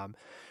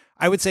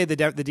 I would say the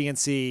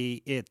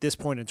DNC at this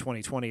point in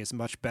 2020 is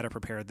much better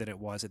prepared than it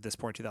was at this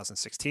point in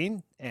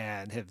 2016,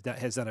 and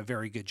has done a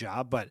very good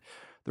job. But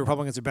the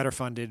Republicans are better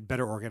funded,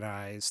 better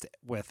organized,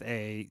 with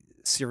a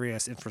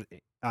serious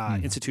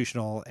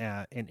institutional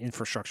and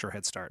infrastructure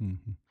head start.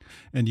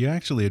 And you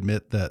actually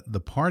admit that the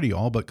party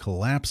all but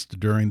collapsed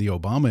during the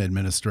Obama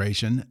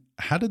administration.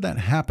 How did that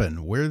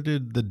happen? Where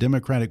did the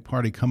Democratic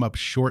Party come up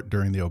short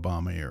during the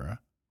Obama era?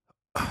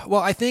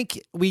 Well, I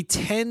think we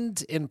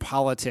tend in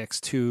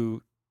politics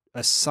to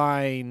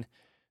assign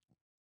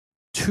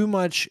too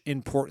much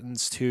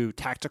importance to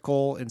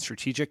tactical and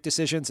strategic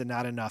decisions and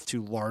not enough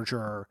to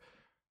larger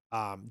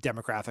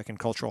demographic and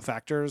cultural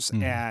factors.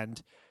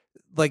 And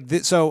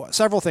so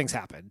several things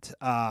happened,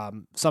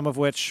 some of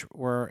which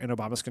were in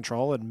Obama's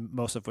control and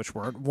most of which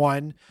weren't.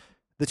 One,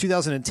 the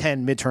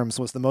 2010 midterms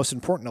was the most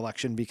important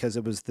election because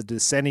it was the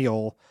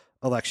decennial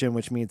election,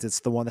 which means it's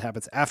the one that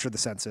happens after the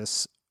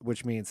census,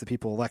 which means the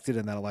people elected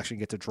in that election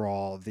get to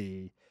draw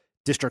the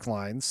district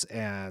lines.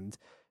 And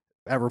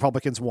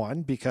Republicans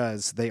won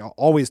because they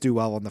always do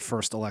well in the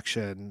first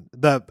election.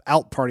 The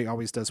out party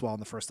always does well in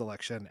the first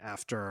election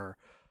after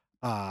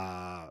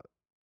a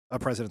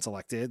president's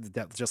elected,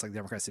 just like the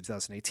Democrats did in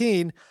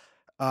 2018.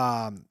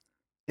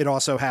 It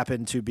also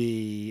happened to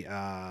be,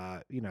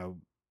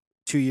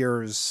 2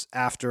 years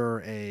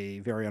after a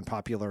very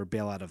unpopular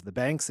bailout of the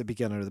banks that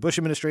began under the Bush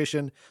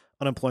administration.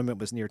 Unemployment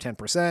was near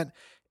 10%.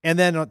 And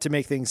then to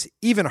make things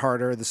even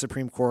harder, the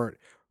Supreme Court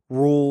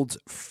ruled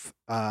for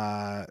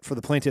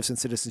the plaintiffs in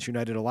Citizens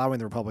United, allowing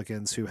the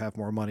Republicans who have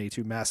more money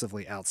to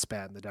massively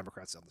outspend the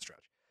Democrats on the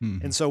stretch.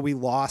 And so we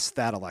lost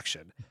that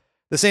election.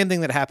 The same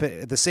thing that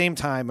happened at the same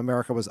time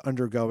America was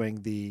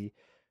undergoing the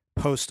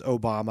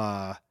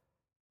post-Obama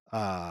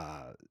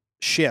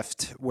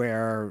shift,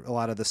 where a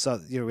lot of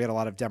we had a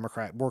lot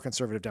of more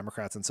conservative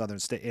Democrats in southern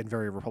state in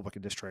very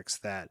Republican districts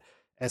that,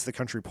 as the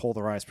country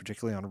polarized,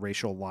 particularly on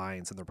racial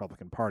lines in the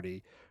Republican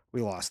Party,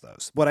 we lost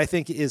those. What I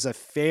think is a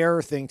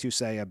fair thing to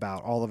say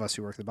about all of us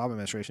who worked in the Obama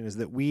administration is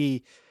that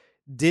we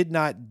did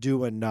not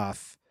do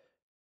enough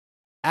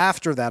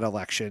after that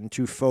election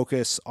to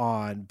focus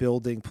on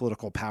building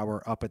political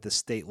power up at the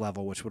state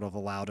level, which would have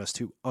allowed us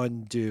to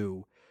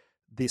undo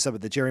some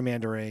of the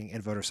gerrymandering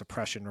and voter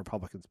suppression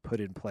Republicans put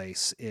in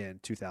place in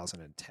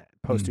 2010,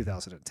 post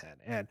 2010.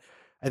 And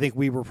I think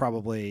we were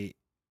probably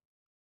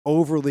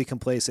overly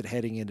complacent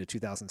heading into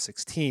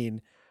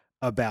 2016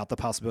 about the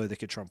possibility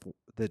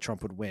that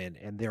Trump would win,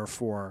 and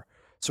therefore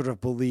sort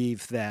of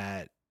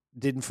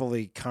didn't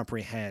fully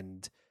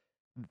comprehend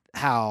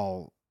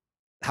how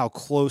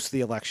close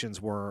the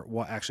elections were,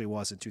 what actually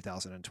was in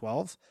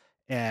 2012,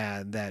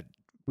 and that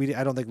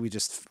I don't think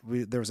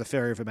there was a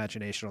failure of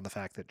imagination on the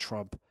fact that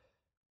Trump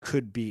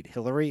could beat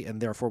Hillary,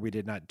 and therefore we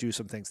did not do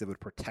some things that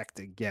would protect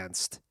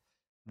against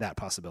that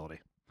possibility.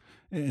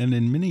 And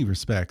in many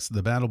respects,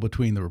 the battle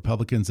between the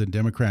Republicans and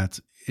Democrats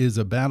is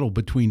a battle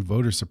between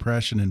voter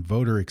suppression and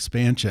voter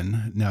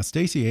expansion. Now,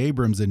 Stacey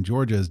Abrams in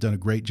Georgia has done a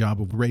great job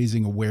of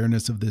raising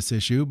awareness of this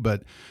issue,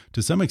 but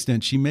to some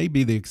extent, she may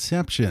be the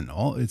exception.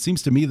 It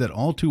seems to me that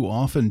all too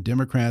often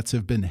Democrats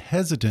have been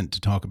hesitant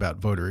to talk about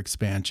voter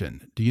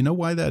expansion. Do you know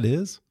why that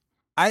is?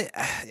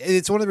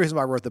 It's one of the reasons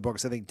why I wrote the book,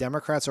 because I think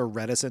Democrats are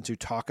reticent to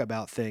talk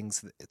about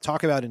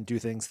and do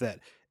things that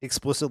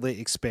explicitly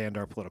expand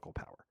our political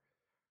power.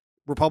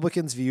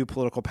 Republicans view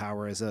political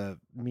power as a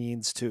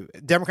means to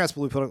Democrats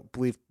view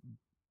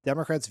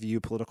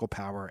political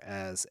power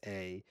as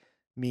a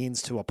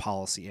means to a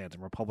policy end,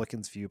 and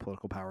Republicans view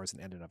political power as an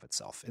end in of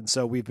itself. And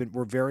so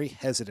we're very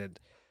hesitant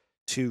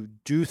to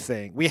do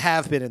things. We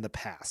have been in the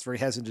past very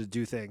hesitant to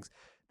do things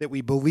that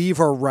we believe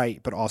are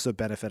right, but also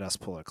benefit us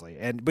politically.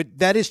 But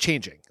that is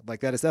changing.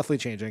 Like, that is definitely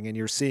changing. And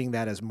you're seeing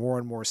that as more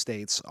and more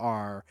states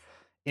are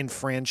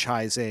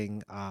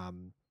enfranchising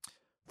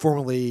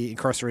formerly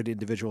incarcerated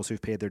individuals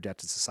who've paid their debt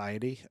to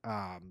society.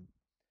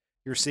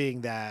 You're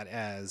seeing that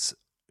as,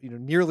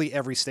 nearly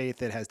every state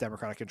that has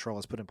Democratic control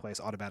has put in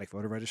place automatic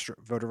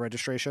voter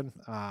registration,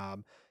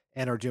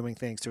 and are doing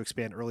things to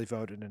expand early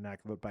vote and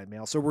enact vote by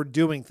mail. So we're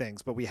doing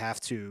things, but we have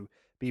to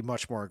be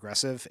much more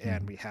aggressive,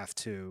 and we have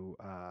to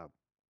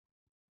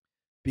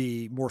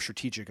be more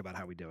strategic about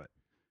how we do it.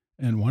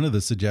 And one of the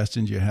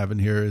suggestions you have in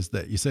here is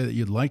that you say that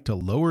you'd like to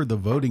lower the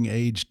voting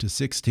age to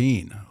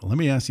 16. Let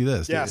me ask you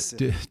this. Yes.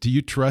 Do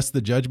you trust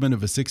the judgment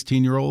of a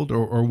 16-year-old,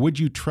 or would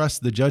you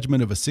trust the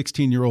judgment of a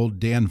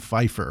 16-year-old Dan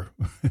Pfeiffer?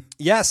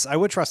 Yes, I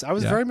would trust. I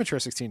was a very mature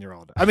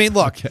 16-year-old. I mean,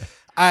 look,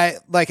 okay.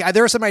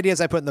 There are some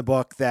ideas I put in the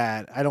book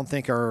that I don't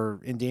think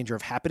are in danger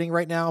of happening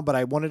right now, but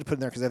I wanted to put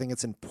in there because I think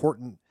it's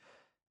important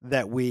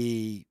that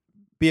we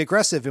be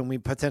aggressive, and we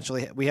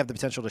have the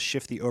potential to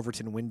shift the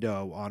Overton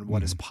window on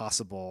what is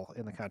possible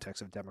in the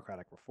context of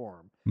democratic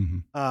reform.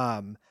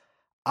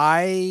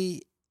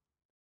 I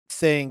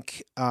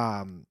think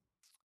there's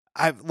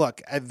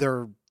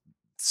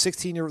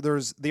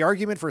the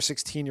argument for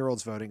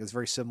 16-year-olds voting is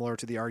very similar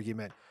to the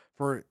argument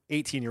for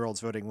 18-year-olds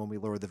voting when we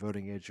lowered the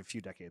voting age a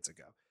few decades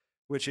ago,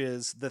 which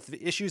is the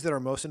issues that are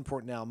most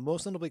important now,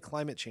 most notably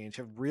climate change,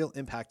 have real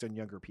impact on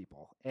younger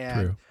people.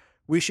 And True.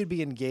 We should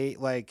be engaged,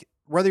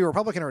 whether you're a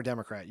Republican or a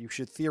Democrat, you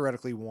should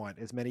theoretically want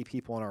as many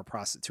people in our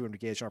process to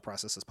engage in our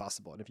process as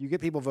possible. And if you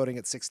get people voting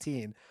at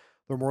 16,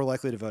 they're more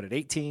likely to vote at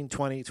 18,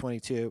 20,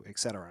 22, et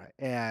cetera.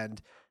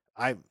 And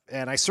I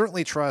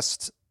certainly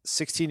trust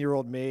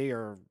 16-year-old me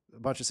or a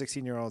bunch of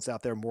 16-year-olds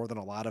out there more than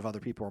a lot of other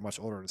people who are much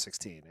older than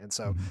 16. And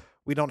so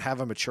we don't have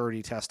a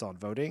maturity test on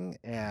voting.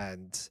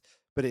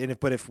 But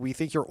if we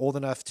think you're old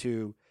enough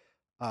to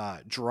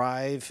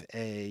drive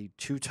a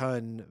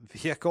 2-ton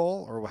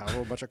vehicle or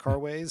however much a car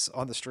weighs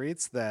on the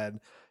streets, then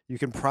you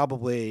can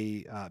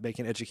probably make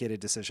an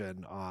educated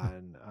decision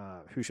on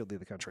who should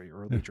lead the country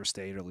or lead your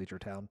state or lead your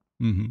town.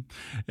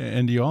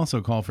 And you also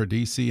call for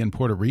D.C. and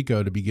Puerto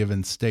Rico to be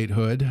given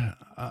statehood.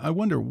 I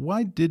wonder,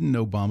 why didn't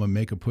Obama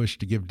make a push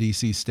to give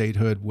D.C.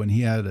 statehood when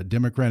he had a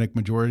Democratic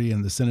majority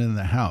in the Senate and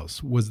the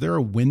House? Was there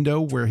a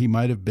window where he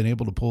might have been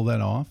able to pull that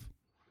off?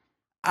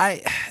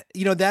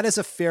 That is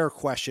a fair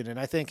question. And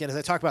I think, and as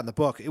I talk about in the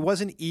book, it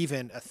wasn't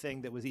even a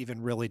thing that was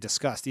even really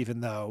discussed,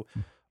 even though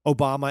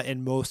Obama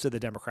and most of the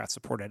Democrats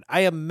supported.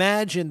 I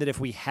imagine that if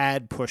we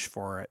had pushed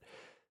for it,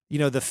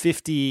 the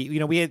 50,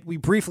 we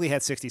briefly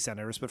had 60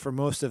 senators, but for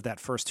most of that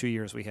first 2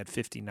 years, we had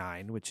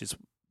 59, which is,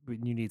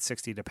 you need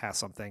 60 to pass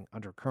something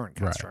under current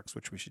constructs,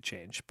 which we should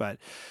change. But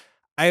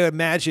I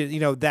imagine,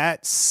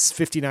 that's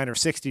 59 or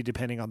 60,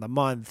 depending on the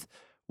month,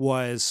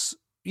 was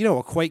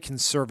a quite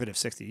conservative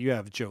 60. You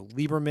have Joe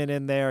Lieberman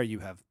in there. You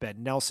have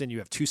Ben Nelson. You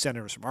have 2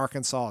 senators from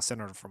Arkansas, a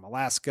senator from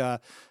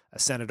Alaska, a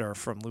senator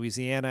from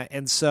Louisiana.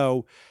 And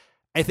so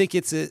I think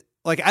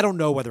I don't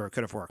know whether it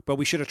could have worked, but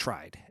we should have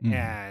tried.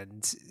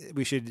 And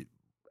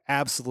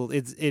absolutely.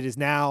 It is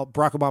now.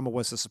 Barack Obama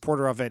was a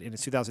supporter of it in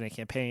his 2008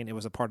 campaign. It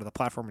was a part of the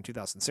platform in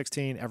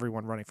 2016.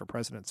 Everyone running for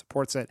president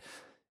supports it.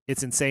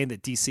 It's insane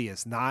that D.C.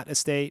 is not a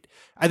state.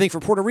 I think for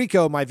Puerto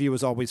Rico, my view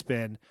has always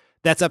been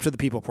that's up to the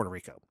people of Puerto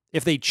Rico.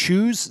 If they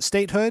choose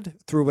statehood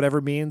through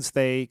whatever means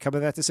they come to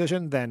that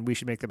decision, then we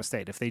should make them a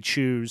state. If they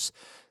choose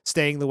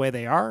staying the way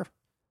they are,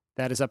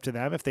 that is up to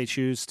them. If they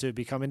choose to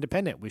become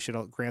independent, we should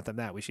grant them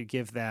that. We should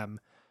give them,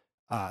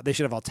 they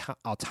should have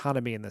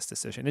autonomy in this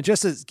decision. And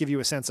just to give you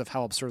a sense of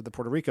how absurd the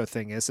Puerto Rico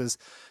thing is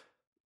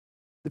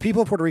the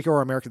people of Puerto Rico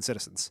are American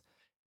citizens.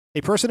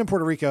 A person in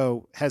Puerto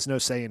Rico has no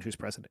say in who's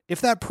president. If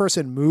that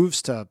person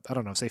moves to, I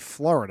don't know, say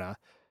Florida,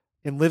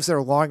 and lives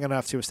there long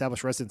enough to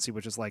establish residency,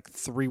 which is like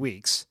 3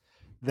 weeks,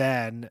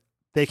 then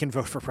they can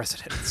vote for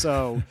president.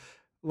 So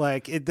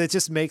that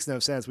just makes no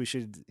sense. We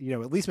should,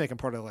 at least make them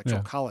part of the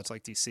electoral college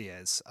like DC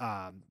is.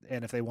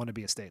 And if they want to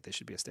be a state, they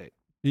should be a state.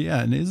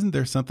 Yeah. And isn't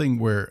there something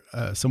where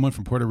someone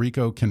from Puerto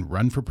Rico can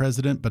run for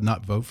president, but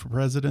not vote for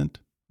president?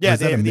 Yeah,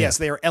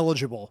 they are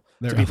eligible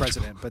to be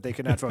president, but they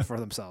could not vote for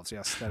themselves.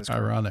 Yes, that is correct.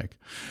 Ironic.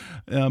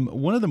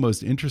 One of the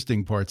most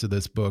interesting parts of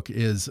this book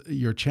is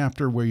your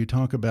chapter where you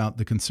talk about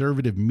the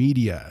conservative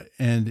media,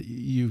 and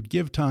you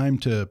give time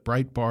to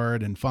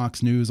Breitbart and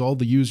Fox News, all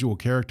the usual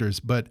characters,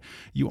 but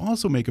you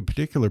also make a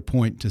particular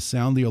point to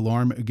sound the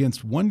alarm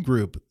against one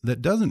group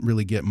that doesn't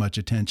really get much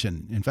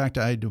attention. In fact,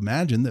 I'd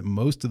imagine that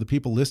most of the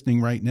people listening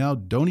right now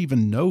don't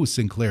even know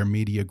Sinclair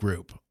Media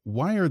Group.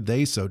 Why are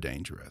they so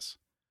dangerous?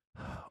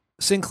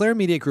 Sinclair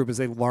Media Group is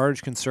a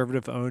large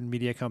conservative-owned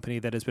media company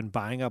that has been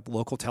buying up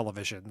local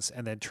televisions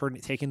and then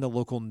taking the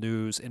local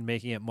news and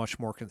making it much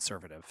more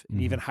conservative,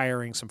 and even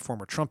hiring some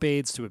former Trump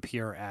aides to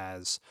appear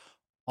as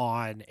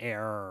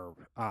on-air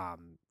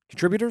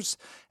contributors,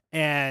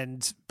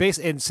 and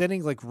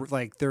sending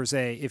like there's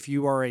if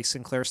you are a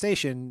Sinclair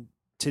station,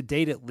 to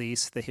date at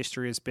least, the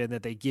history has been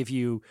that they give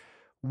you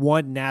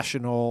one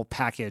national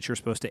package you're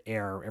supposed to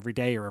air every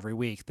day or every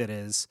week that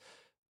is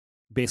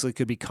basically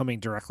could be coming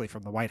directly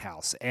from the White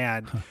House.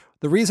 And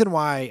the reason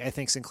why I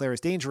think Sinclair is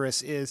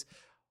dangerous is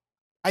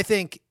I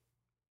think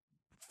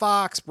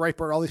Fox,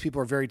 Breitbart, all these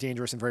people are very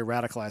dangerous and very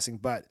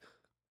radicalizing, but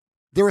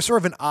there is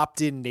sort of an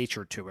opt-in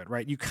nature to it,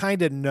 right? You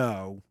kind of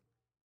know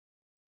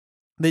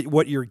that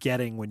what you're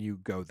getting when you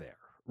go there,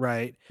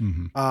 right?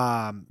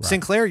 Right.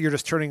 Sinclair, you're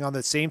just turning on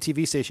the same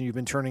TV station you've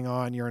been turning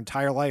on your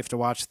entire life to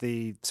watch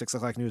the 6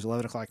 o'clock news,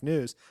 11 o'clock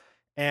news.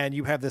 And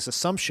you have this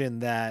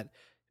assumption that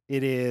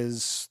it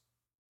is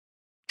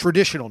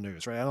traditional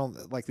news, right? I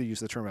don't like to use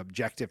the term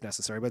objective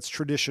necessarily, but it's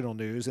traditional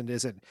news and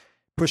isn't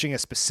pushing a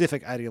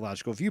specific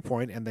ideological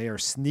viewpoint, and they are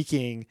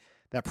sneaking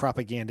that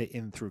propaganda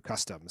in through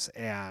customs.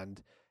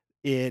 And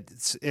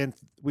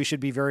we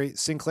should be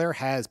Sinclair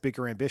has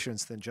bigger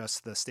ambitions than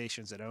just the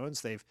stations it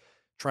owns. They've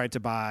tried to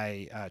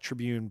buy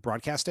Tribune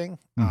Broadcasting,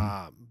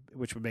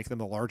 which would make them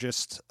the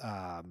largest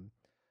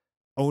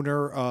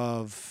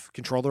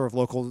controller of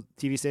local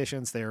TV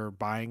stations. They're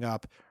buying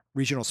up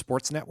regional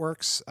sports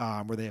networks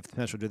where they have the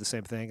potential to do the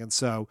same thing. And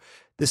so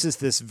this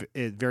is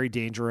very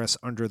dangerous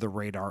under the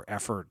radar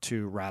effort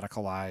to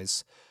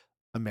radicalize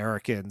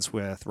Americans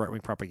with right-wing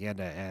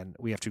propaganda. And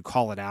we have to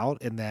call it out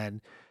and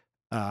then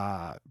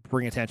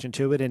bring attention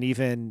to it, and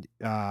even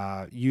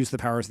use the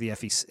powers of the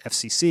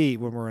FCC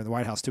when we're in the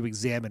White House to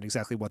examine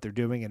exactly what they're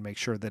doing and make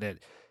sure that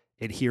it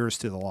adheres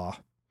to the law.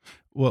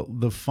 Well,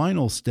 the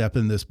final step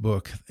in this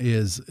book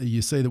is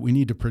you say that we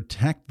need to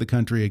protect the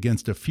country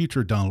against a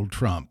future Donald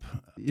Trump.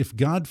 If,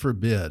 God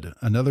forbid,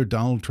 another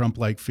Donald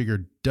Trump-like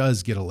figure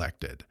does get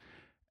elected,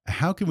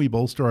 how can we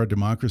bolster our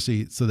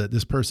democracy so that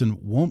this person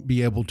won't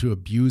be able to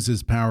abuse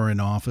his power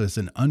in office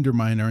and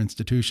undermine our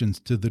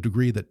institutions to the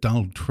degree that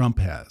Donald Trump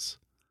has?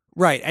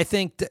 Right. I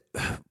think that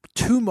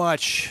too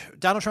much,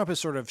 Donald Trump has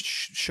sort of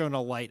shown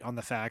a light on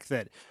the fact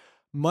that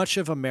much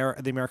of the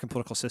American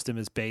political system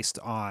is based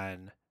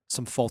on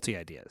some faulty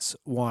ideas.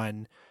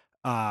 One,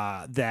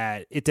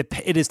 that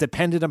it is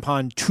dependent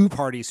upon two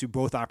parties who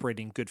both operate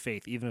in good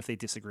faith, even if they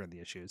disagree on the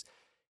issues.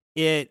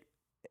 A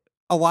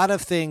lot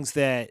of things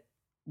that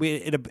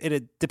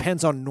it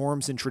depends on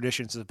norms and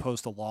traditions as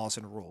opposed to laws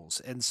and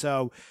rules. And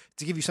so,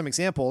 to give you some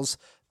examples,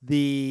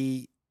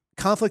 the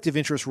conflict of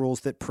interest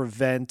rules that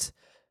prevent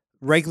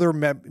regular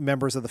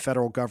members of the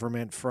federal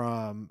government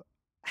from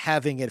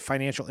having a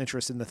financial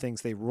interest in the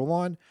things they rule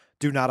on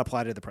do not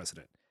apply to the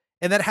president.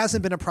 And that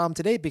hasn't been a problem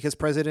to date because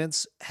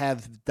presidents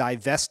have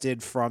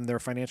divested from their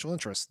financial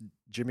interests.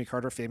 Jimmy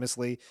Carter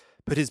famously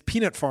put his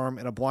peanut farm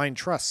in a blind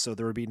trust, so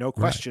there would be no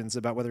questions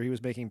about whether he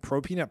was making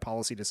pro-peanut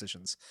policy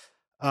decisions.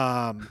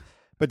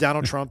 But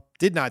Donald Trump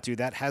did not do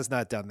that, has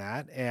not done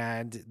that,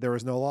 and there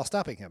is no law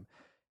stopping him.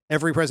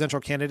 Every presidential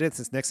candidate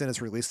since Nixon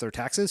has released their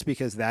taxes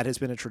because that has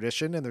been a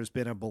tradition, and there's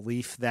been a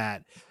belief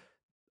that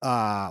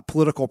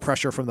political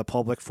pressure from the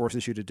public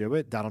forces you to do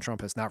it. Donald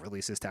Trump has not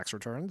released his tax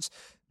returns.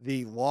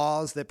 The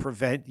laws that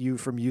prevent you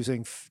from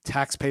using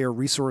taxpayer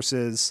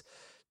resources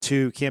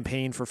to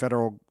campaign for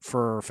federal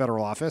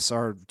office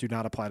do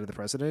not apply to the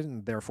president.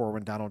 And therefore,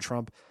 when Donald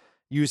Trump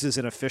uses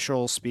an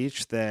official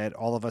speech that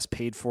all of us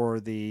paid for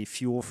the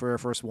fuel for Air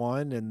Force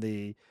One and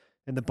the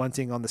and the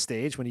bunting on the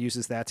stage, when he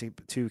uses that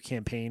to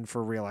campaign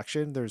for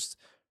re-election, there's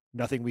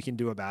nothing we can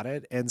do about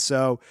it. And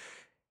so,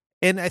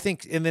 and I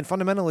think, and then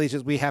fundamentally,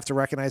 just we have to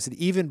recognize that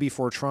even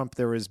before Trump,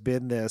 there has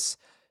been this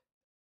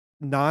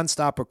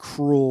nonstop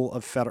accrual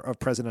of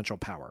presidential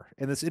power,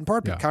 and it's in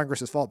part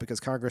Congress's fault, because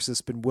Congress has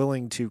been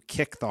willing to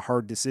kick the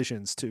hard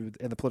decisions and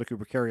the politically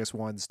precarious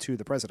ones to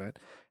the president,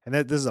 and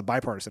this is a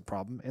bipartisan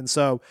problem. And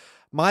so,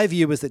 my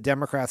view is that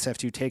Democrats have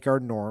to take our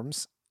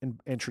norms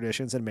and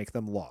traditions and make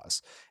them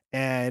laws,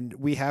 and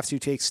we have to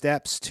take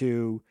steps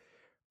to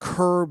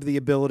curb the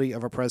ability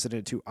of a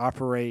president to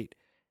operate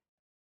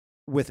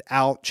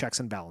without checks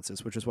and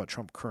balances, which is what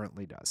Trump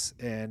currently does.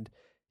 And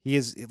he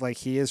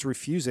is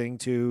refusing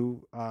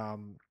to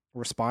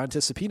respond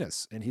to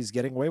subpoenas, and he's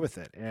getting away with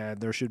it. And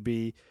there should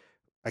be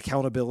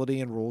accountability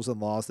and rules and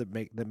laws that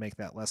make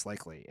that less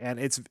likely. And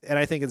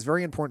I think it's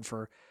very important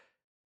for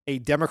a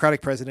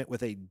Democratic president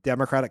with a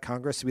Democratic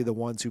Congress to be the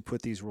ones who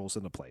put these rules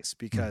into place,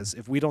 because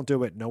if we don't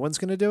do it, no one's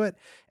going to do it.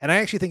 And I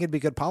actually think it'd be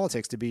good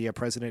politics to be a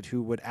president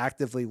who would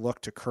actively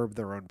look to curb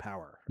their own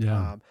power.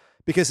 Yeah.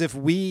 Because if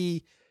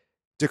we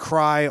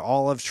decry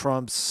all of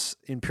Trump's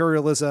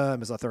imperialism,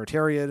 his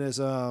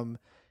authoritarianism,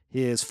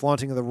 his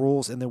flaunting of the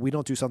rules, and then we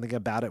don't do something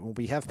about it when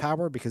we have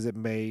power, because it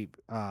may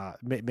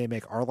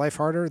make our life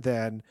harder,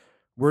 then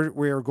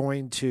we're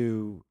going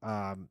to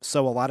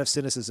sow a lot of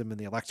cynicism in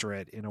the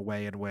electorate in a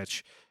way in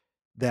which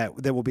that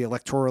will be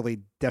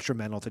electorally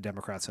detrimental to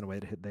Democrats in a way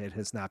that it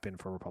has not been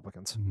for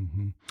Republicans.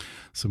 Mm-hmm.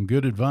 Some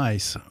good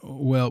advice.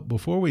 Well,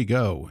 before we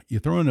go, you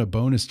throw in a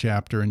bonus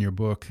chapter in your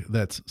book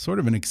that's sort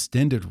of an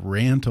extended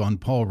rant on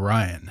Paul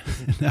Ryan.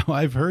 Now,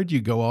 I've heard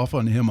you go off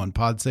on him on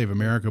Pod Save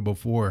America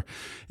before,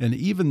 and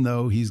even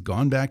though he's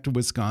gone back to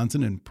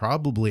Wisconsin and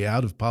probably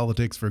out of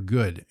politics for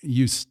good,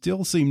 you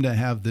still seem to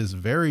have this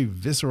very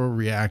visceral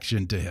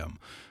reaction to him.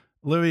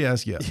 Let me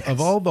ask you, of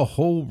all the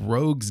whole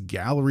rogues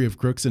gallery of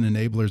crooks and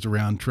enablers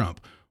around Trump,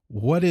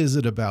 what is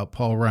it about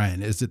Paul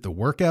Ryan? Is it the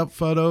workout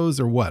photos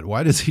or what?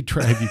 Why does he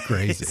drive you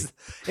crazy?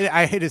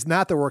 It is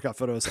not the workout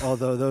photos,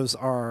 although those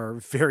are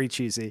very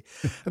cheesy.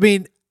 I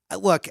mean,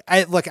 look,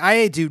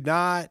 I do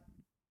not,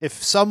 if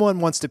someone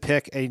wants to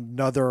pick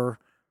another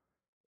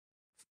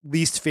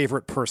least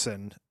favorite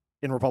person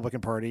in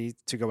Republican Party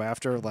to go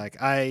after,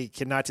 like, I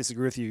cannot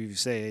disagree with you. You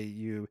say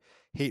you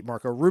hate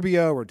Marco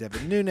Rubio or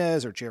Devin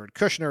Nunes or Jared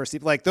Kushner or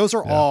Steve, like those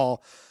are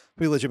all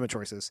pretty legitimate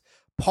choices.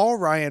 Paul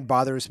Ryan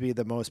bothers me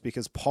the most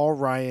because Paul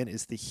Ryan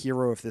is the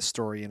hero of this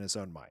story in his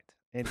own mind,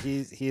 and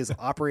he is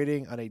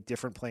operating on a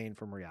different plane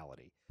from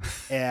reality,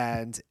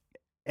 and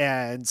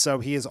so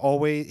he has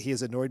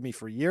annoyed me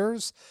for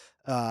years.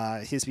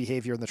 His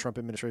behavior in the Trump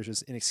administration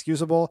is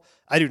inexcusable.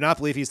 I do not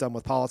believe he's done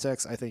with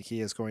politics. I think he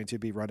is going to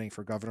be running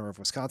for governor of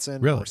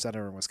Wisconsin or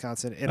senator in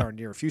Wisconsin in our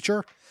near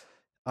future.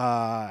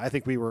 I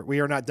think we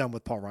are not done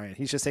with Paul Ryan.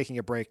 He's just taking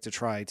a break to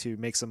try to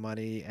make some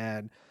money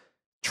and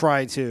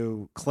try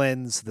to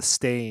cleanse the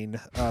stain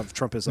of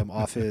Trumpism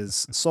off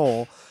his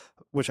soul,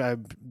 which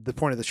the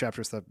point of this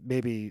chapter is that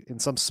maybe in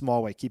some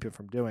small way keep him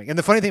from doing. And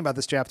the funny thing about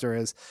this chapter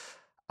is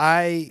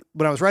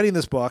when I was writing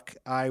this book,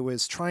 I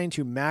was trying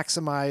to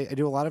maximize. I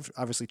do a lot of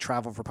obviously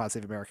travel for Pod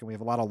Save America. We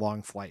have a lot of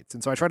long flights.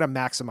 And so I try to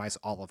maximize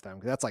all of them,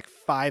 because that's like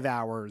 5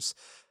 hours,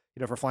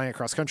 for flying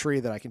across country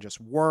that I can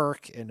just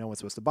work and no one's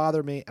supposed to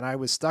bother me. And I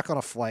was stuck on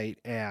a flight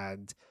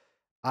and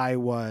I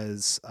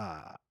was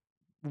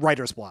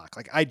writer's block.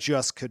 Like, I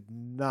just could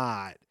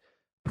not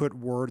put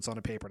words on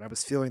a paper. And I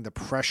was feeling the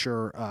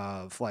pressure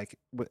of, like,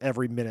 with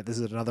every minute, this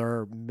is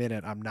another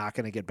minute I'm not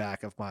going to get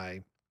back of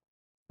my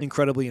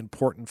incredibly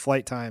important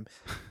flight time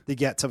to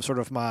get some sort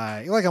of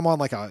I'm on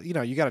like a,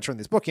 you got to turn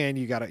this book in,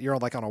 you're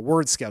on like on a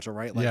word schedule,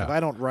 right? Like if I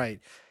don't write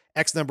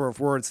X number of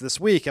words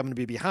this week, I'm going to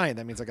be behind.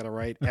 That means I got to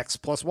write X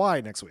plus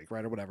Y next week,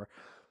 right? Or whatever.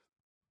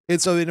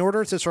 And so in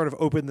order to sort of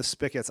open the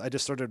spigots, I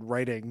just started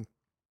writing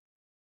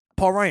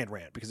Paul Ryan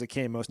rant because it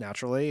came most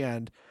naturally.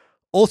 And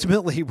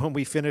ultimately, when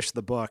we finished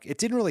the book, it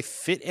didn't really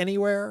fit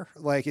anywhere.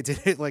 It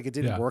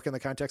didn't work in the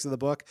context of the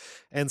book.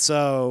 And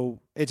so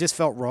it just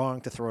felt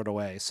wrong to throw it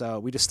away. So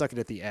we just stuck it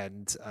at the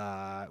end,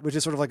 which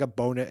is sort of like a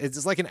bonus.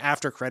 It's like an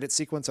after credit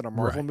sequence in a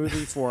Marvel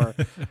movie for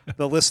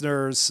the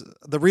listeners,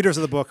 the readers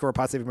of the book who are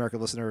Pod Save America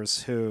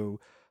listeners who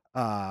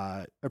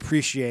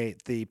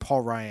appreciate the Paul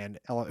Ryan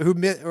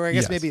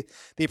maybe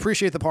they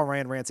appreciate the Paul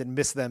Ryan rants and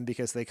miss them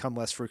because they come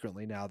less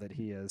frequently now that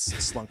he has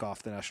slunk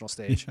off the national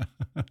stage.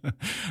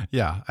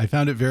 Yeah, I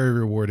found it very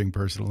rewarding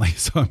personally,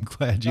 so I'm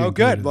glad you. Oh,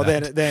 good. Well,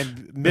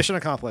 then mission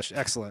accomplished.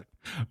 Excellent.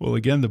 Well,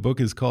 again, the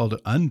book is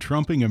called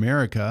Untrumping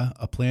America: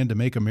 A Plan to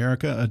Make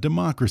America a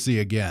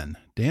Democracy Again.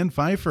 Dan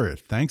Pfeiffer,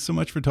 thanks so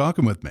much for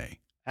talking with me.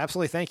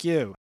 Absolutely, thank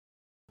you.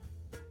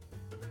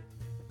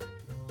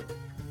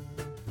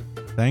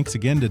 Thanks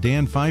again to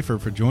Dan Pfeiffer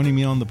for joining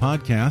me on the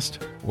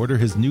podcast. Order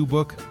his new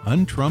book,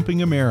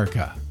 Untrumping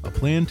America: A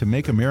Plan to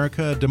Make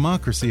America a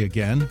Democracy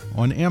Again,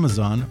 on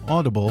Amazon,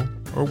 Audible,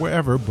 or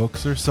wherever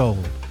books are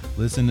sold.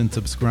 Listen and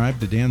subscribe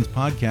to Dan's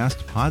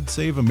podcast, Pod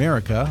Save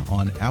America,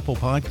 on Apple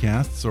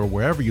Podcasts or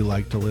wherever you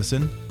like to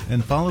listen,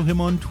 and follow him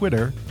on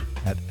Twitter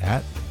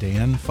at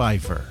Dan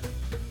Pfeiffer.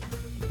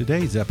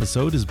 Today's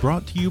episode is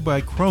brought to you by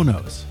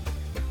Kronos.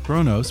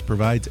 Kronos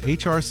provides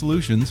HR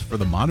solutions for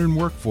the modern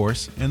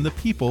workforce and the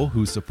people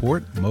who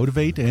support,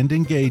 motivate, and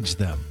engage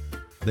them.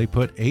 They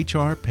put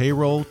HR,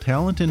 payroll,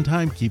 talent, and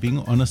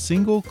timekeeping on a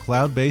single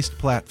cloud-based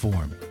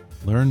platform.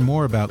 Learn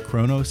more about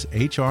Kronos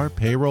HR,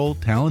 payroll,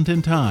 talent,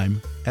 and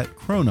time at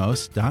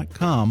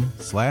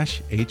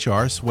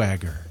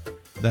kronos.com/HRswagger.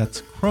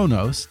 That's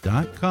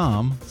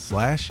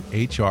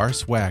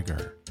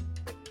kronos.com/HRswagger.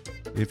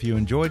 If you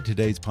enjoyed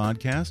today's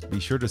podcast,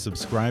 be sure to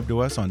subscribe to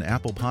us on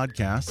Apple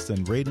Podcasts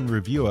and rate and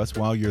review us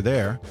while you're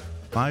there.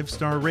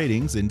 5-star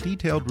ratings and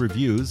detailed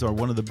reviews are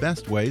one of the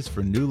best ways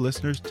for new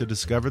listeners to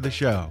discover the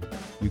show.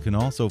 You can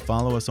also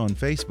follow us on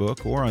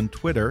Facebook or on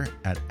Twitter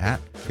at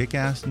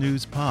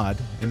 @KickassNewsPod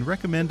and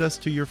recommend us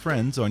to your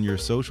friends on your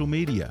social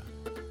media.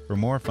 For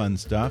more fun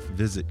stuff,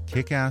 visit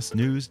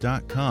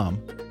kickassnews.com,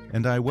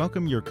 and I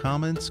welcome your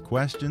comments,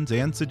 questions,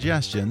 and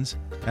suggestions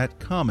at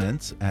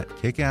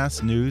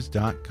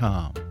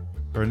comments@kickassnews.com.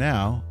 For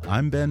now,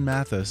 I'm Ben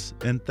Mathis,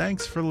 and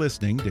thanks for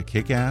listening to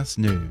Kick-Ass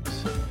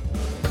News.